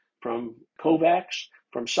vaccines from COVAX,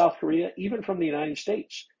 from South Korea, even from the United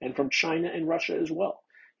States, and from China and Russia as well.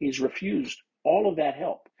 He's refused all of that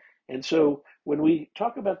help. And so when we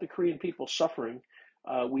talk about the Korean people suffering,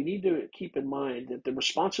 we need to keep in mind that the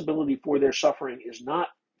responsibility for their suffering is not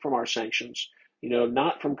from our sanctions,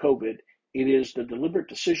 not from COVID. It is the deliberate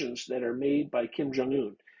decisions that are made by Kim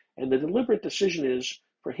Jong-un. And the deliberate decision is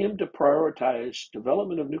for him to prioritize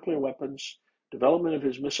development of nuclear weapons, development of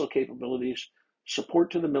his missile capabilities,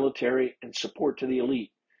 support to the military, and support to the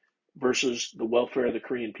elite versus the welfare of the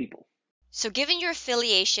Korean people. So, given your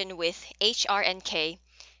affiliation with HRNK,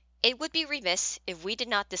 it would be remiss if we did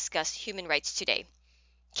not discuss human rights today.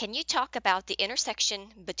 Can you talk about the intersection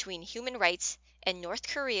between human rights and North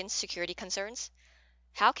Korean security concerns?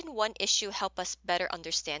 How can one issue help us better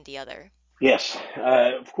understand the other? Yes,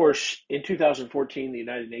 of course, in 2014, the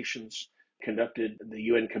United Nations conducted the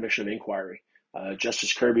UN Commission of Inquiry.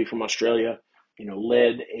 Justice Kirby from Australia,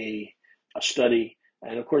 led a study,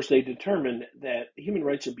 and of course, they determined that human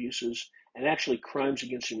rights abuses and actually crimes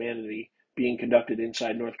against humanity being conducted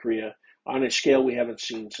inside North Korea on a scale we haven't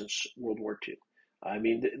seen since World War II. I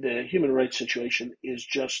mean, the human rights situation is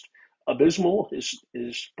just abysmal.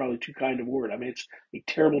 Is probably too kind of a word. I mean, it's a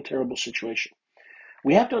terrible, terrible situation.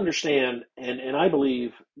 We have to understand, and I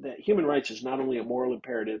believe that human rights is not only a moral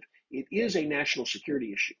imperative, it is a national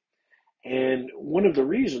security issue. And one of the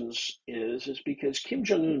reasons is because Kim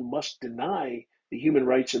Jong-un must deny the human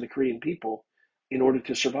rights of the Korean people in order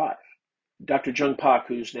to survive. Dr. Jung Pak,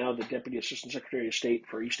 who's now the Deputy Assistant Secretary of State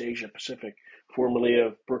for East Asia Pacific, formerly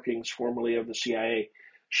of Brookings, formerly of the CIA,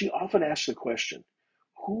 she often asks the question,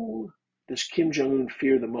 who does Kim Jong-un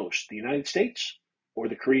fear the most, the United States or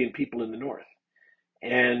the Korean people in the North?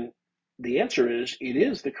 And the answer is it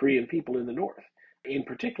is the Korean people in the North, in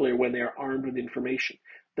particular when they are armed with information.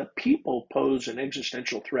 The people pose an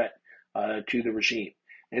existential threat to the regime.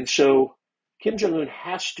 And so Kim Jong-un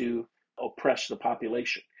has to oppress the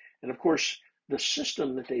population. And of course, the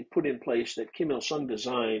system that they put in place that Kim Il-sung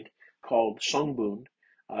designed called Songbun,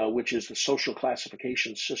 which is the social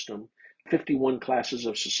classification system, 51 classes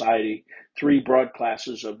of society, 3 broad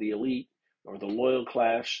classes of the elite or the loyal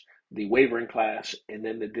class, the wavering class, and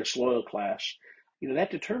then the disloyal class,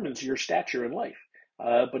 that determines your stature in life.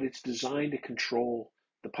 But it's designed to control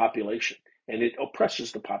the population, and it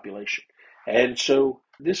oppresses the population. And so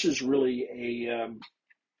this is really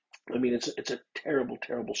it's a terrible,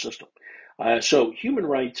 terrible system. So human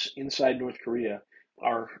rights inside North Korea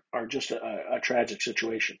are just a tragic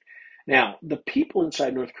situation. Now, the people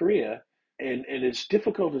inside North Korea, and as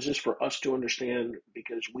difficult as this for us to understand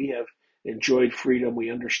because we have enjoyed freedom,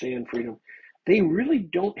 we understand freedom, they really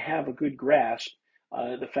don't have a good grasp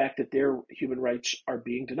the fact that their human rights are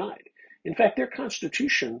being denied. In fact, their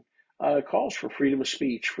constitution calls for freedom of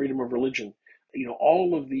speech, freedom of religion,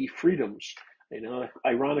 all of the freedoms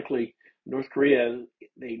Ironically, North Korea,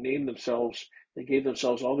 they gave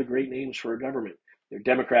themselves all the great names for a government. They're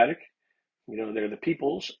democratic, they're the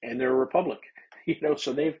people's, and they're a republic.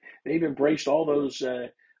 So they've embraced all those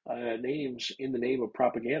names in the name of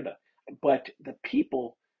propaganda. But the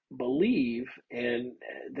people believe and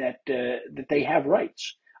that they have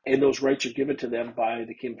rights, and those rights are given to them by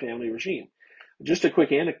the Kim family regime. Just a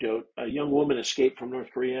quick anecdote: a young woman escaped from North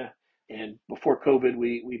Korea, and before COVID,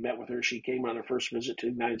 we met with her. She came on her first visit to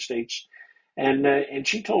the United States, and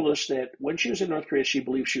she told us that when she was in North Korea, she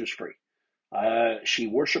believed she was free. She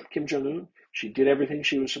worshiped Kim Jong Un. She did everything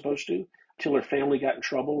she was supposed to until her family got in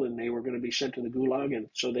trouble and they were going to be sent to the gulag, and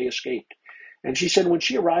so they escaped. And she said when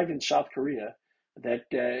she arrived in South Korea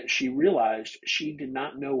that she realized she did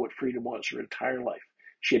not know what freedom was her entire life.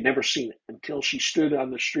 She had never seen it until she stood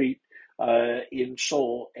on the street in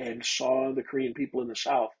Seoul and saw the Korean people in the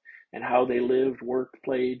South and how they lived, worked,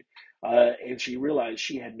 played, and she realized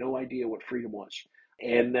she had no idea what freedom was.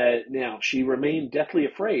 And now she remained deathly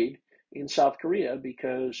afraid in South Korea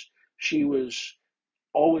because she was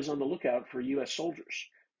always on the lookout for U.S. soldiers,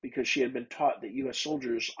 because she had been taught that U.S.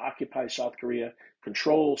 soldiers occupy South Korea,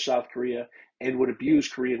 control South Korea, and would abuse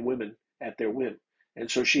Korean women at their whim.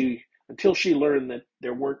 And so until she learned that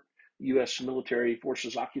there weren't U.S. military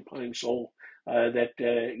forces occupying Seoul,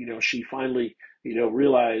 she finally,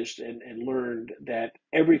 realized and learned that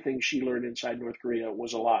everything she learned inside North Korea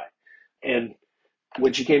was a lie. And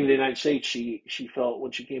when she came to the United States, she felt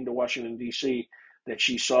when she came to Washington D.C. that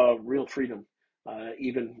she saw real freedom.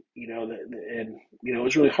 It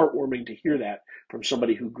was really heartwarming to hear that from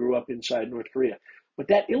somebody who grew up inside North Korea. But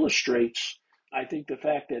that illustrates, I think, the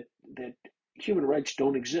fact that human rights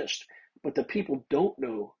don't exist, but the people don't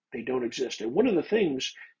know they don't exist. And one of the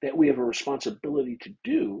things that we have a responsibility to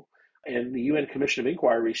do, and the UN Commission of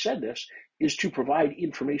Inquiry said this, is to provide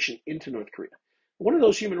information into North Korea. One of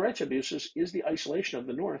those human rights abuses is the isolation of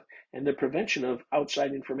the North and the prevention of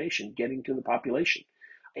outside information getting to the population.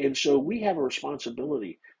 And so we have a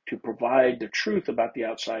responsibility to provide the truth about the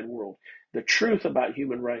outside world, the truth about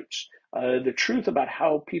human rights, the truth about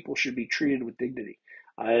how people should be treated with dignity.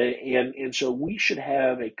 And so we should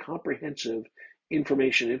have a comprehensive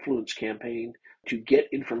information influence campaign to get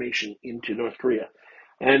information into North Korea.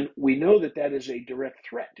 And we know that that is a direct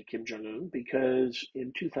threat to Kim Jong-un because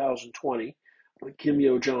in 2020, Kim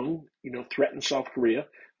Yo-jong, threatened South Korea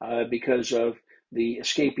because of the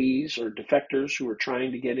escapees or defectors who were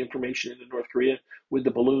trying to get information into North Korea with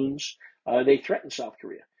the balloons. They threatened South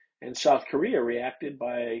Korea. And South Korea reacted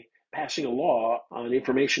by passing a law on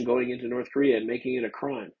information going into North Korea and making it a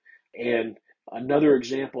crime. And another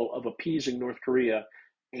example of appeasing North Korea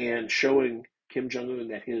and showing Kim Jong-un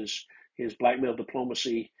that his blackmail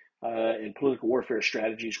diplomacy and political warfare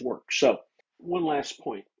strategies work. So one last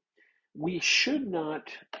point. We should not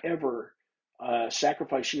ever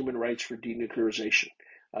sacrifice human rights for denuclearization.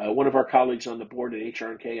 One of our colleagues on the board at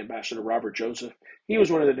HRNK, Ambassador Robert Joseph, he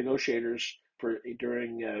was one of the negotiators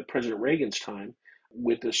during President Reagan's time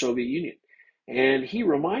with the Soviet Union. And he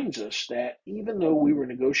reminds us that even though we were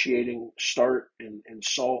negotiating START and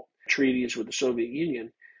SALT treaties with the Soviet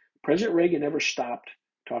Union, President Reagan never stopped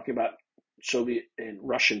talking about Soviet and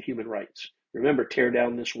Russian human rights. Remember, tear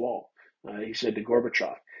down this wall, he said to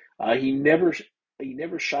Gorbachev. He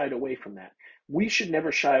never shied away from that. We should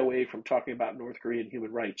never shy away from talking about North Korean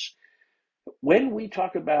human rights. When we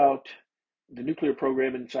talk about the nuclear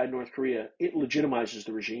program inside North Korea, it legitimizes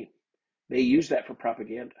the regime. They use that for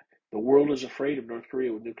propaganda. The world is afraid of North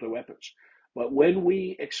Korea with nuclear weapons. But when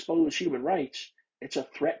we expose human rights, it's a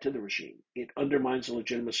threat to the regime. It undermines the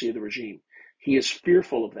legitimacy of the regime. He is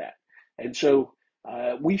fearful of that. And so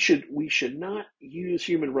we should not use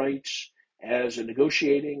human rights as a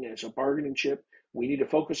negotiating, as a bargaining chip. We need to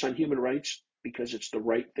focus on human rights because it's the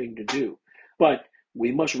right thing to do. But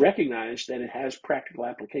we must recognize that it has practical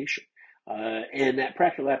application. And that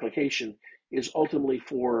practical application is ultimately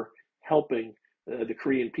for helping the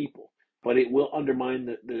Korean people. But it will undermine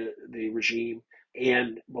the regime.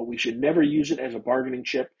 But we should never use it as a bargaining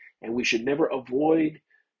chip. And we should never avoid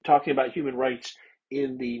talking about human rights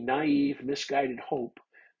in the naive, misguided hope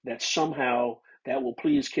that somehow that will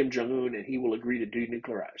please Kim Jong-un and he will agree to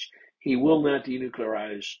denuclearize. He will not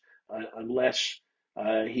denuclearize unless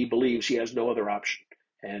he believes he has no other option.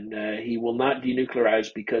 And he will not denuclearize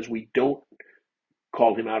because we don't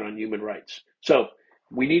call him out on human rights. So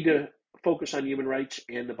we need to focus on human rights,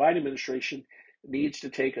 and the Biden administration needs to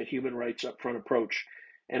take a human rights upfront approach.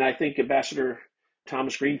 And I think Ambassador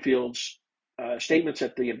Thomas Greenfield's statements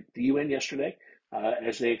at the UN yesterday,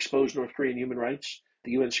 as they exposed North Korean human rights,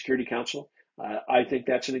 the UN Security Council, I think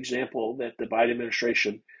that's an example that the Biden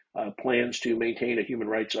administration plans to maintain a human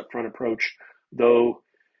rights upfront approach, though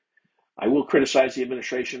I will criticize the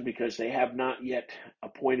administration because they have not yet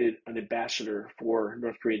appointed an ambassador for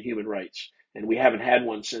North Korean human rights. And we haven't had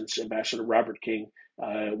one since Ambassador Robert King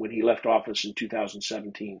when he left office in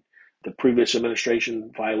 2017. The previous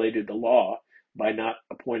administration violated the law by not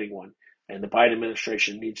appointing one. And the Biden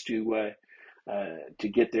administration needs to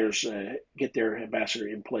get their ambassador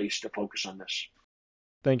in place to focus on this.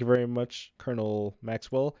 Thank you very much, Colonel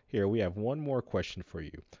Maxwell. Here, we have one more question for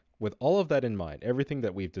you. With all of that in mind, everything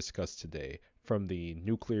that we've discussed today, from the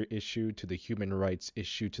nuclear issue to the human rights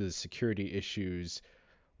issue to the security issues,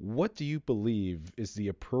 what do you believe is the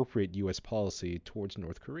appropriate U.S. policy towards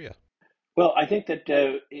North Korea? Well, I think that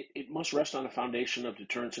it must rest on a foundation of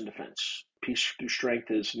deterrence and defense. Peace through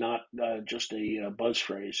strength is not just a buzz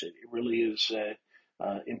phrase. It really is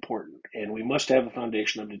important. And we must have a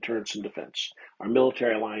foundation of deterrence and defense. Our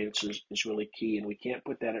military alliance is really key, and we can't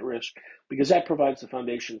put that at risk because that provides the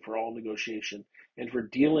foundation for all negotiation and for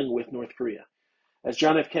dealing with North Korea. As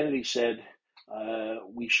John F. Kennedy said,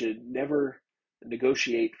 we should never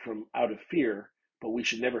negotiate from out of fear, but we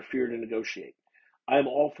should never fear to negotiate. I'm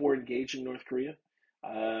all for engaging North Korea.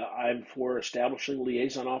 I'm for establishing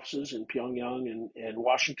liaison offices in Pyongyang and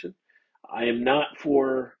Washington. I am not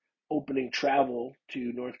for opening travel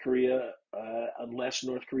to North Korea unless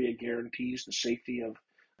North Korea guarantees the safety of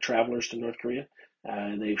travelers to North Korea.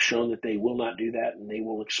 They've shown that they will not do that and they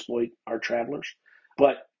will exploit our travelers.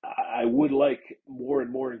 But I would like more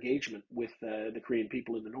and more engagement with the Korean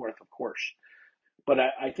people in the North, of course. But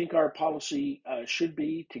I think our policy should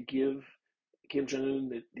be to give Kim Jong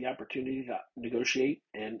Un the opportunity to negotiate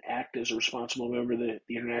and act as a responsible member of the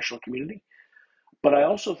international community. But I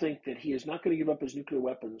also think that he is not going to give up his nuclear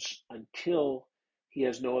weapons until he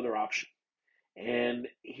has no other option. And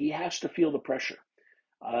he has to feel the pressure.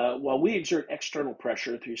 While we exert external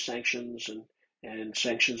pressure through sanctions and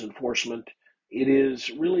sanctions enforcement, it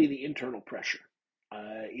is really the internal pressure.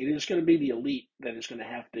 It is going to be the elite that is going to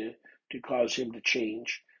have to cause him to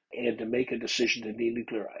change and to make a decision to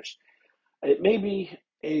denuclearize. It may be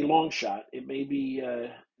a long shot. It may be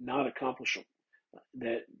not accomplishable.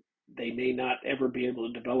 That they may not ever be able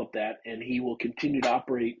to develop that, and he will continue to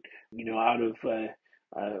operate, out of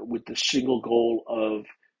with the single goal of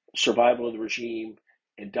survival of the regime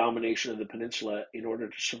and domination of the peninsula in order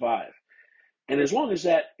to survive. And as long as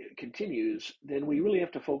that continues, then we really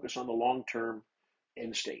have to focus on the long-term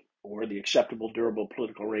end state or the acceptable, durable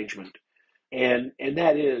political arrangement, and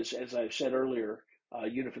that is, as I've said earlier,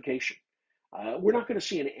 unification. We're not going to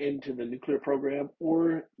see an end to the nuclear program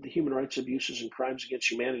or the human rights abuses and crimes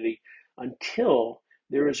against humanity until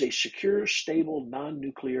there is a secure, stable,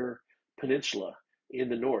 non-nuclear peninsula in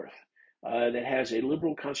the North that has a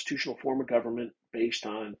liberal constitutional form of government based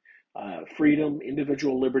on freedom,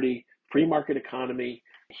 individual liberty, free market economy,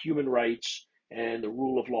 human rights, and the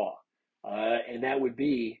rule of law. And that would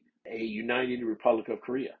be a united Republic of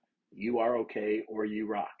Korea. You are okay or you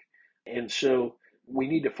rock. And so we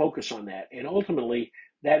need to focus on that. And ultimately,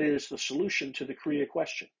 that is the solution to the Korea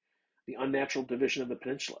question, the unnatural division of the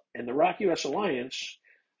peninsula. And the ROC-US alliance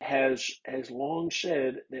has long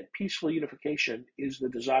said that peaceful unification is the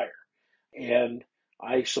desire. And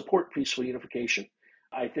I support peaceful unification.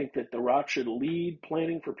 I think that the ROC should lead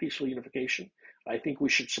planning for peaceful unification. I think we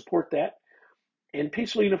should support that. And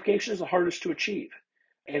peaceful unification is the hardest to achieve.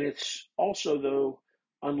 And it's also, though,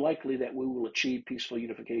 unlikely that we will achieve peaceful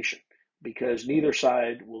unification because neither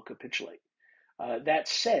side will capitulate. That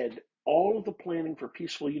said, all of the planning for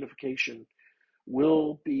peaceful unification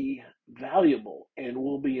will be valuable and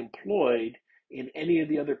will be employed in any of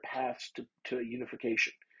the other paths to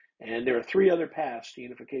unification. And there are three other paths to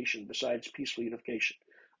unification besides peaceful unification.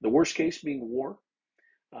 The worst case being war,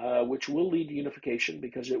 which will lead to unification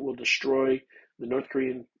because it will destroy the North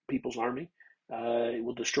Korean People's Army. It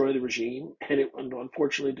will destroy the regime, and it will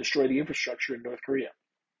unfortunately destroy the infrastructure in North Korea.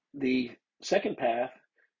 The second path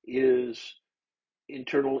is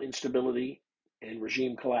internal instability and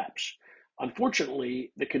regime collapse.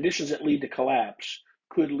 Unfortunately, the conditions that lead to collapse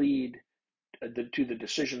could lead to the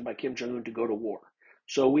decision by Kim Jong Un to go to war.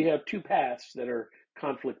 So we have two paths that are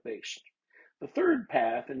conflict based. The third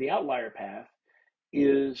path and the outlier path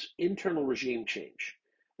is internal regime change.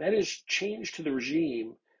 That is change to the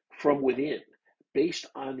regime from within, based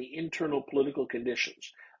on the internal political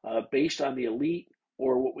conditions, based on the elite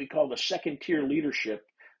or what we call the second tier leadership,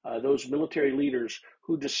 those military leaders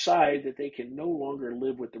who decide that they can no longer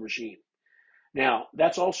live with the regime. Now,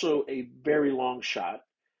 that's also a very long shot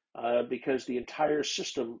because the entire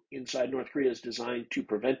system inside North Korea is designed to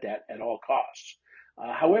prevent that at all costs.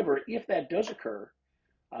 However, if that does occur,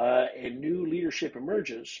 and new leadership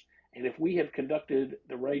emerges, and if we have conducted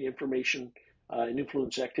the right information and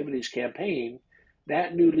influence activities campaign,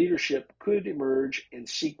 that new leadership could emerge and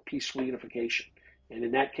seek peaceful unification. And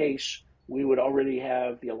in that case, we would already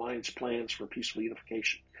have the alliance plans for peaceful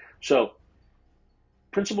unification. So,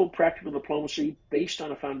 principled practical diplomacy based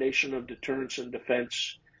on a foundation of deterrence and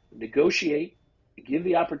defense, negotiate, give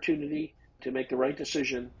the opportunity to make the right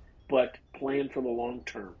decision, but plan for the long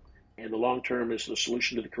term. And the long term is the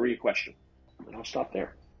solution to the Korea question. And I'll stop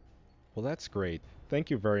there. Well, that's great. Thank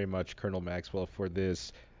you very much, Colonel Maxwell, for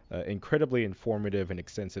this incredibly informative and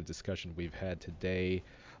extensive discussion we've had today.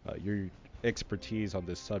 Your expertise on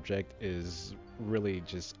this subject is really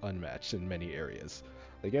just unmatched in many areas.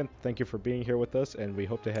 Again, thank you for being here with us, and we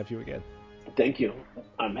hope to have you again. Thank you.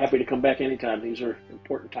 I'm happy to come back anytime. These are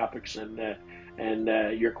important topics, and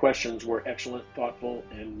your questions were excellent, thoughtful,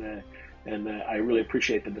 and I really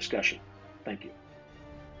appreciate the discussion. Thank you.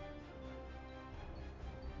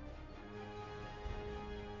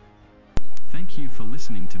 Thank you for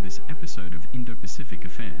listening to this episode of Indo-Pacific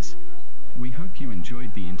Affairs. We hope you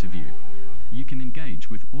enjoyed the interview. You can engage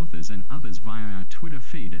with authors and others via our Twitter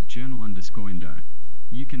feed at journal_Indo.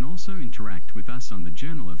 You can also interact with us on the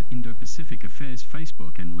Journal of Indo-Pacific Affairs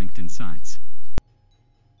Facebook and LinkedIn sites.